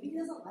 maybe he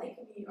doesn't like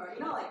me, or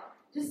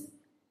just.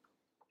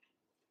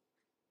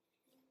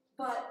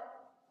 But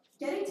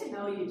getting to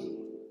know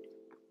Eugene,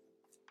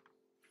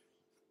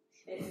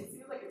 it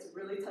seems like it's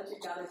really touching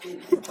down at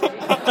Eugene.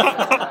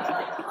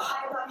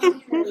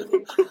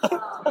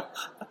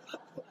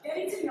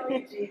 Getting to know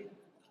Eugene.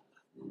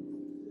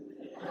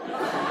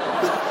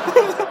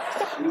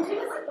 Eugene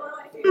is one of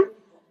my favorite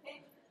people. Okay?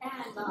 And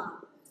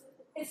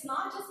it's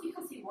not just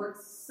because he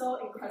works so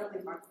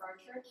incredibly hard for our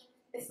church.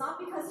 It's not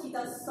because he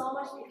does so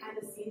much behind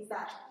the scenes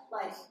that,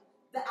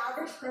 the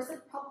average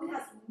person probably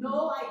has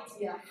no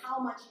idea how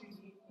much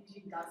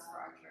Eugene does for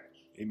our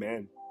church.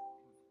 Amen.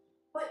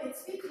 But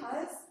it's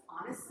because,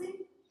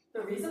 honestly,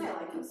 the reason I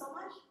like him so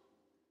much,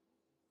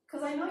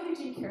 because I know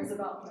Eugene cares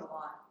about me a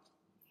lot.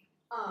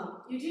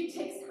 Eugene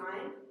takes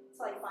time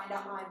to find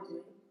out how I'm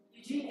doing.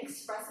 Eugene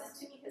expresses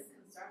to me his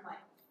concern,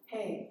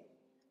 hey,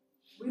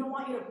 We don't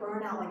want you to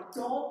burn out. Like,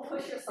 don't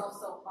push yourself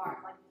so hard.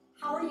 Like,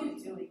 how are you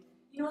doing?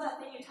 You know that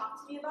thing you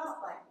talked to me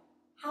about? Like,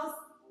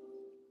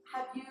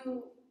 have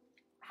you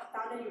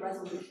found any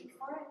resolution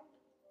for it?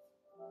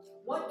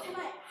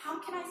 How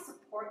can I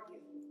support you?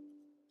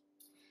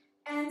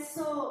 And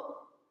so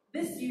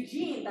this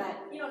Eugene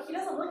that, he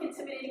doesn't look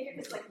intimidating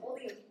because he's like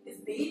holding his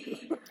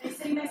baby and he's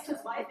sitting next to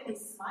his wife and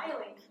he's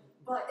smiling.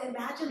 But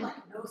imagine like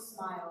no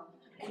smile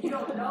and you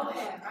don't know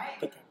him,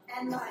 right?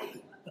 And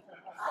like,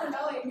 I don't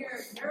know, and you're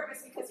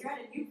nervous because you're at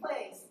a new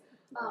place.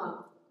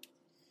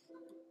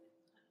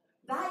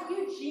 That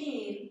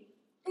Eugene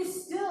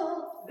is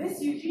still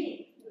this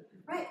Eugene,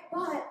 right?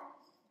 But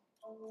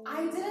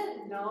I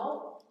didn't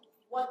know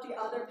what the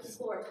other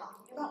people were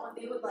talking about when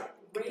they would like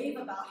rave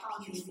about how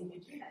amazing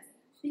Eugene is,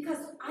 because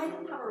I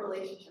didn't have a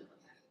relationship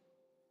with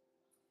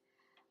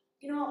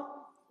him.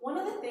 One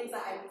of the things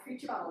that I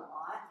preach about a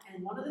lot,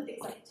 and one of the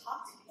things that I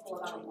talk to people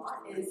about a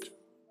lot, is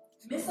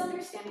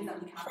misunderstandings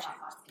that we have about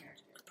God's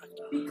character.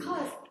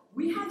 Because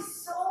we have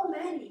so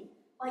many.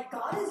 Like,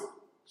 God is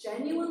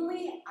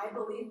genuinely, I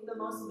believe, the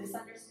most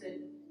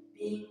misunderstood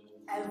being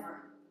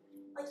ever.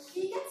 Like,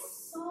 he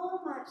gets so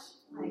much,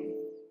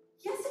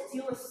 he has to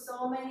deal with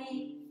so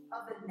many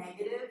of the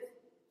negative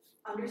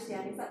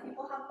understandings that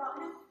people have about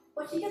him,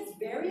 but he gets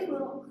very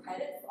little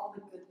credit for all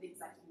the good things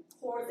that he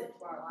pours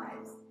into our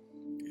lives.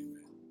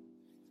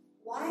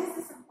 Why is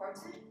this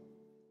important?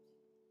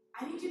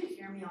 I need you to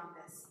hear me on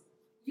this.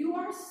 You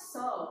are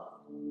so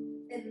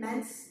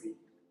immensely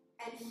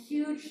and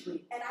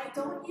hugely, and I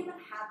don't even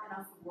have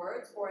enough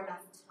words or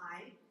enough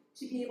time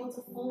to be able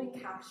to fully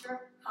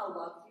capture how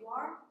loved you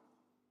are.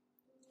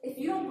 If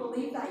you don't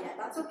believe that yet,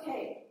 that's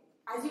okay.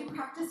 As you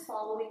practice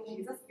following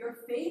Jesus, your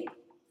faith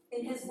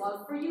in his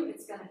love for you,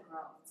 it's going to grow.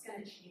 It's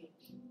going to change.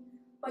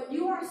 But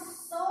you are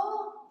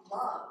so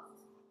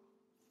loved.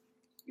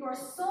 You are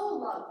so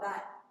loved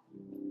that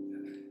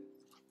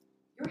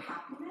your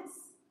happiness,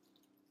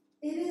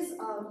 it is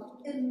of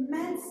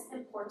immense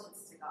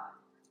importance to God.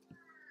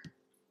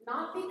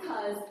 Not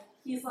because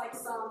he's like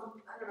some,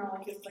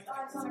 he's like,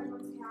 I just want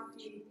everyone to be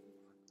happy.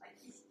 Like,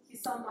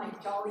 he's some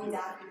like jolly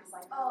dad who's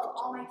like,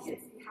 all my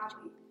kids be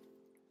happy.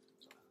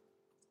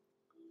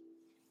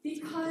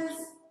 Because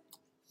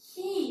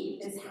he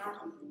is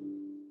happy.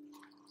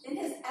 In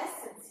his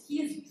essence,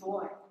 he is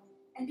joy.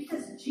 And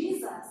because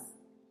Jesus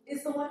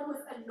is the one who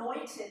is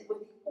anointed with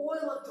the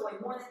oil of joy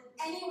more than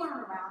anyone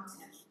around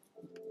him.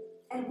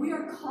 And we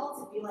are called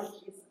to be like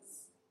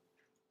Jesus.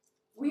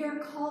 We are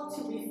called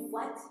to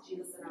reflect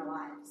Jesus in our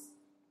lives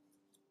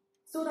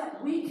so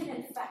that we can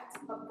infect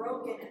a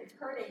broken and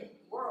hurting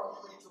world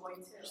with joy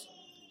too.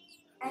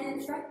 And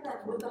infect them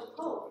with the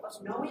hope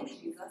of knowing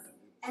Jesus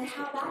and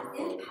how that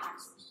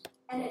impacts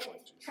and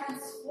it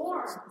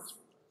transforms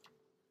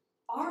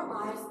our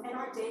lives and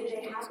our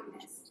day-to-day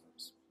happiness.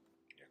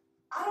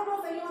 I don't know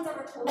if anyone's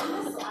ever told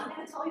you this, so I'm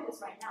going to tell you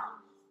this right now.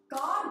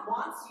 God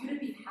wants you to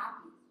be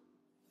happy.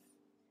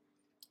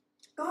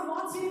 God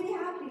wants you to be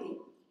happy.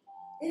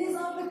 It is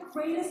of the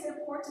greatest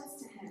importance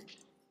to him.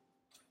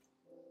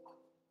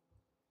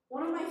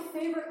 One of my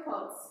favorite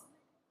quotes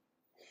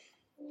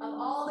of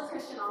all the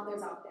Christian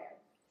authors out there,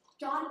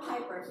 John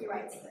Piper, he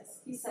writes this.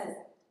 He says,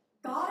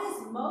 God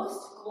is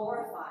most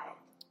glorified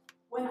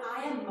when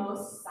I am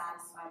most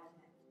satisfied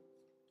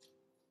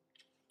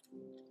in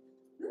him.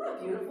 Isn't that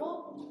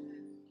beautiful?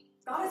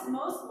 God is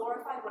most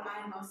glorified when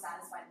I am most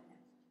satisfied in him.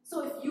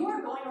 So if you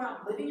are going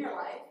around living your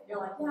life, you're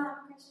like, yeah, I'm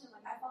a Christian,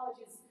 like I follow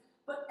Jesus.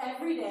 But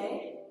every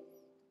day,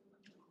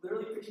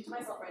 literally preaching to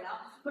myself right now,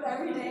 but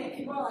every day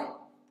people are like,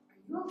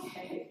 are you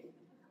okay?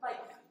 Like,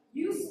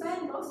 you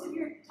spend most of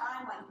your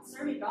time like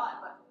serving God,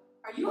 but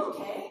are you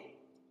okay?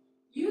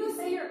 You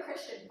say you're a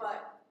Christian,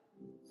 but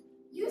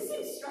you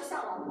seem stressed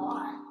out a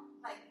lot.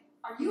 Like,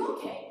 are you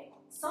okay?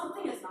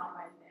 Something is not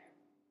right there.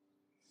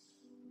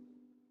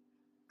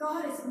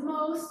 God is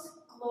most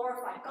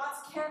glorified.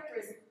 God's character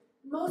is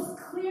most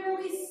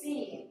clearly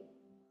seen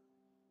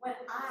when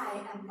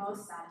I am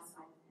most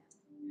satisfied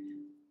in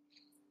him.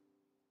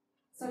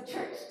 So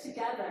church,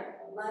 together,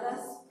 let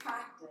us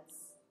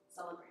practice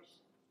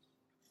celebration.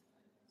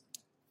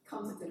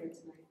 Come to dinner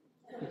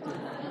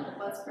tonight.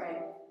 Let's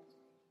pray.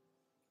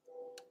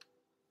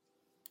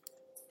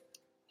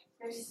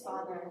 Gracious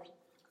Father,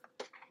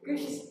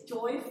 gracious,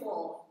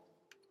 joyful,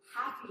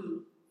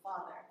 happy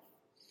Father.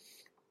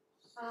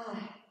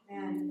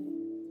 Man,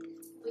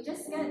 we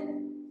just get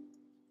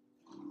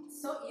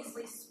so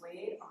easily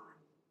swayed on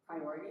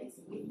priorities.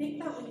 We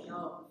think that we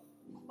know,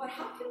 but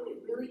how can we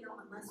really know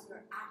unless we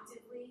are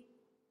actively,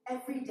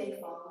 every day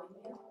following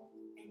you,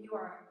 and you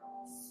are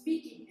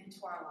speaking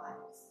into our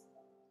lives?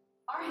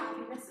 Our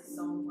happiness is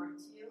so important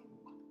to you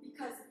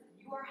because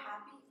you are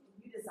happy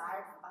and you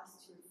desire for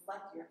us to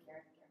reflect your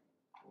character.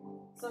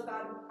 So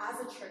God, as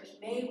a church,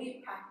 may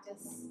we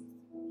practice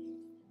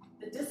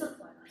the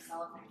discipline of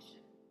celebration.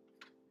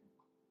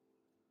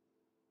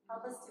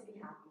 Help us to be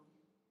happy.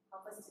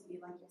 Help us to be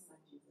like your son,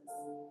 Jesus.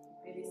 We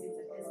pray these things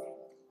in his name.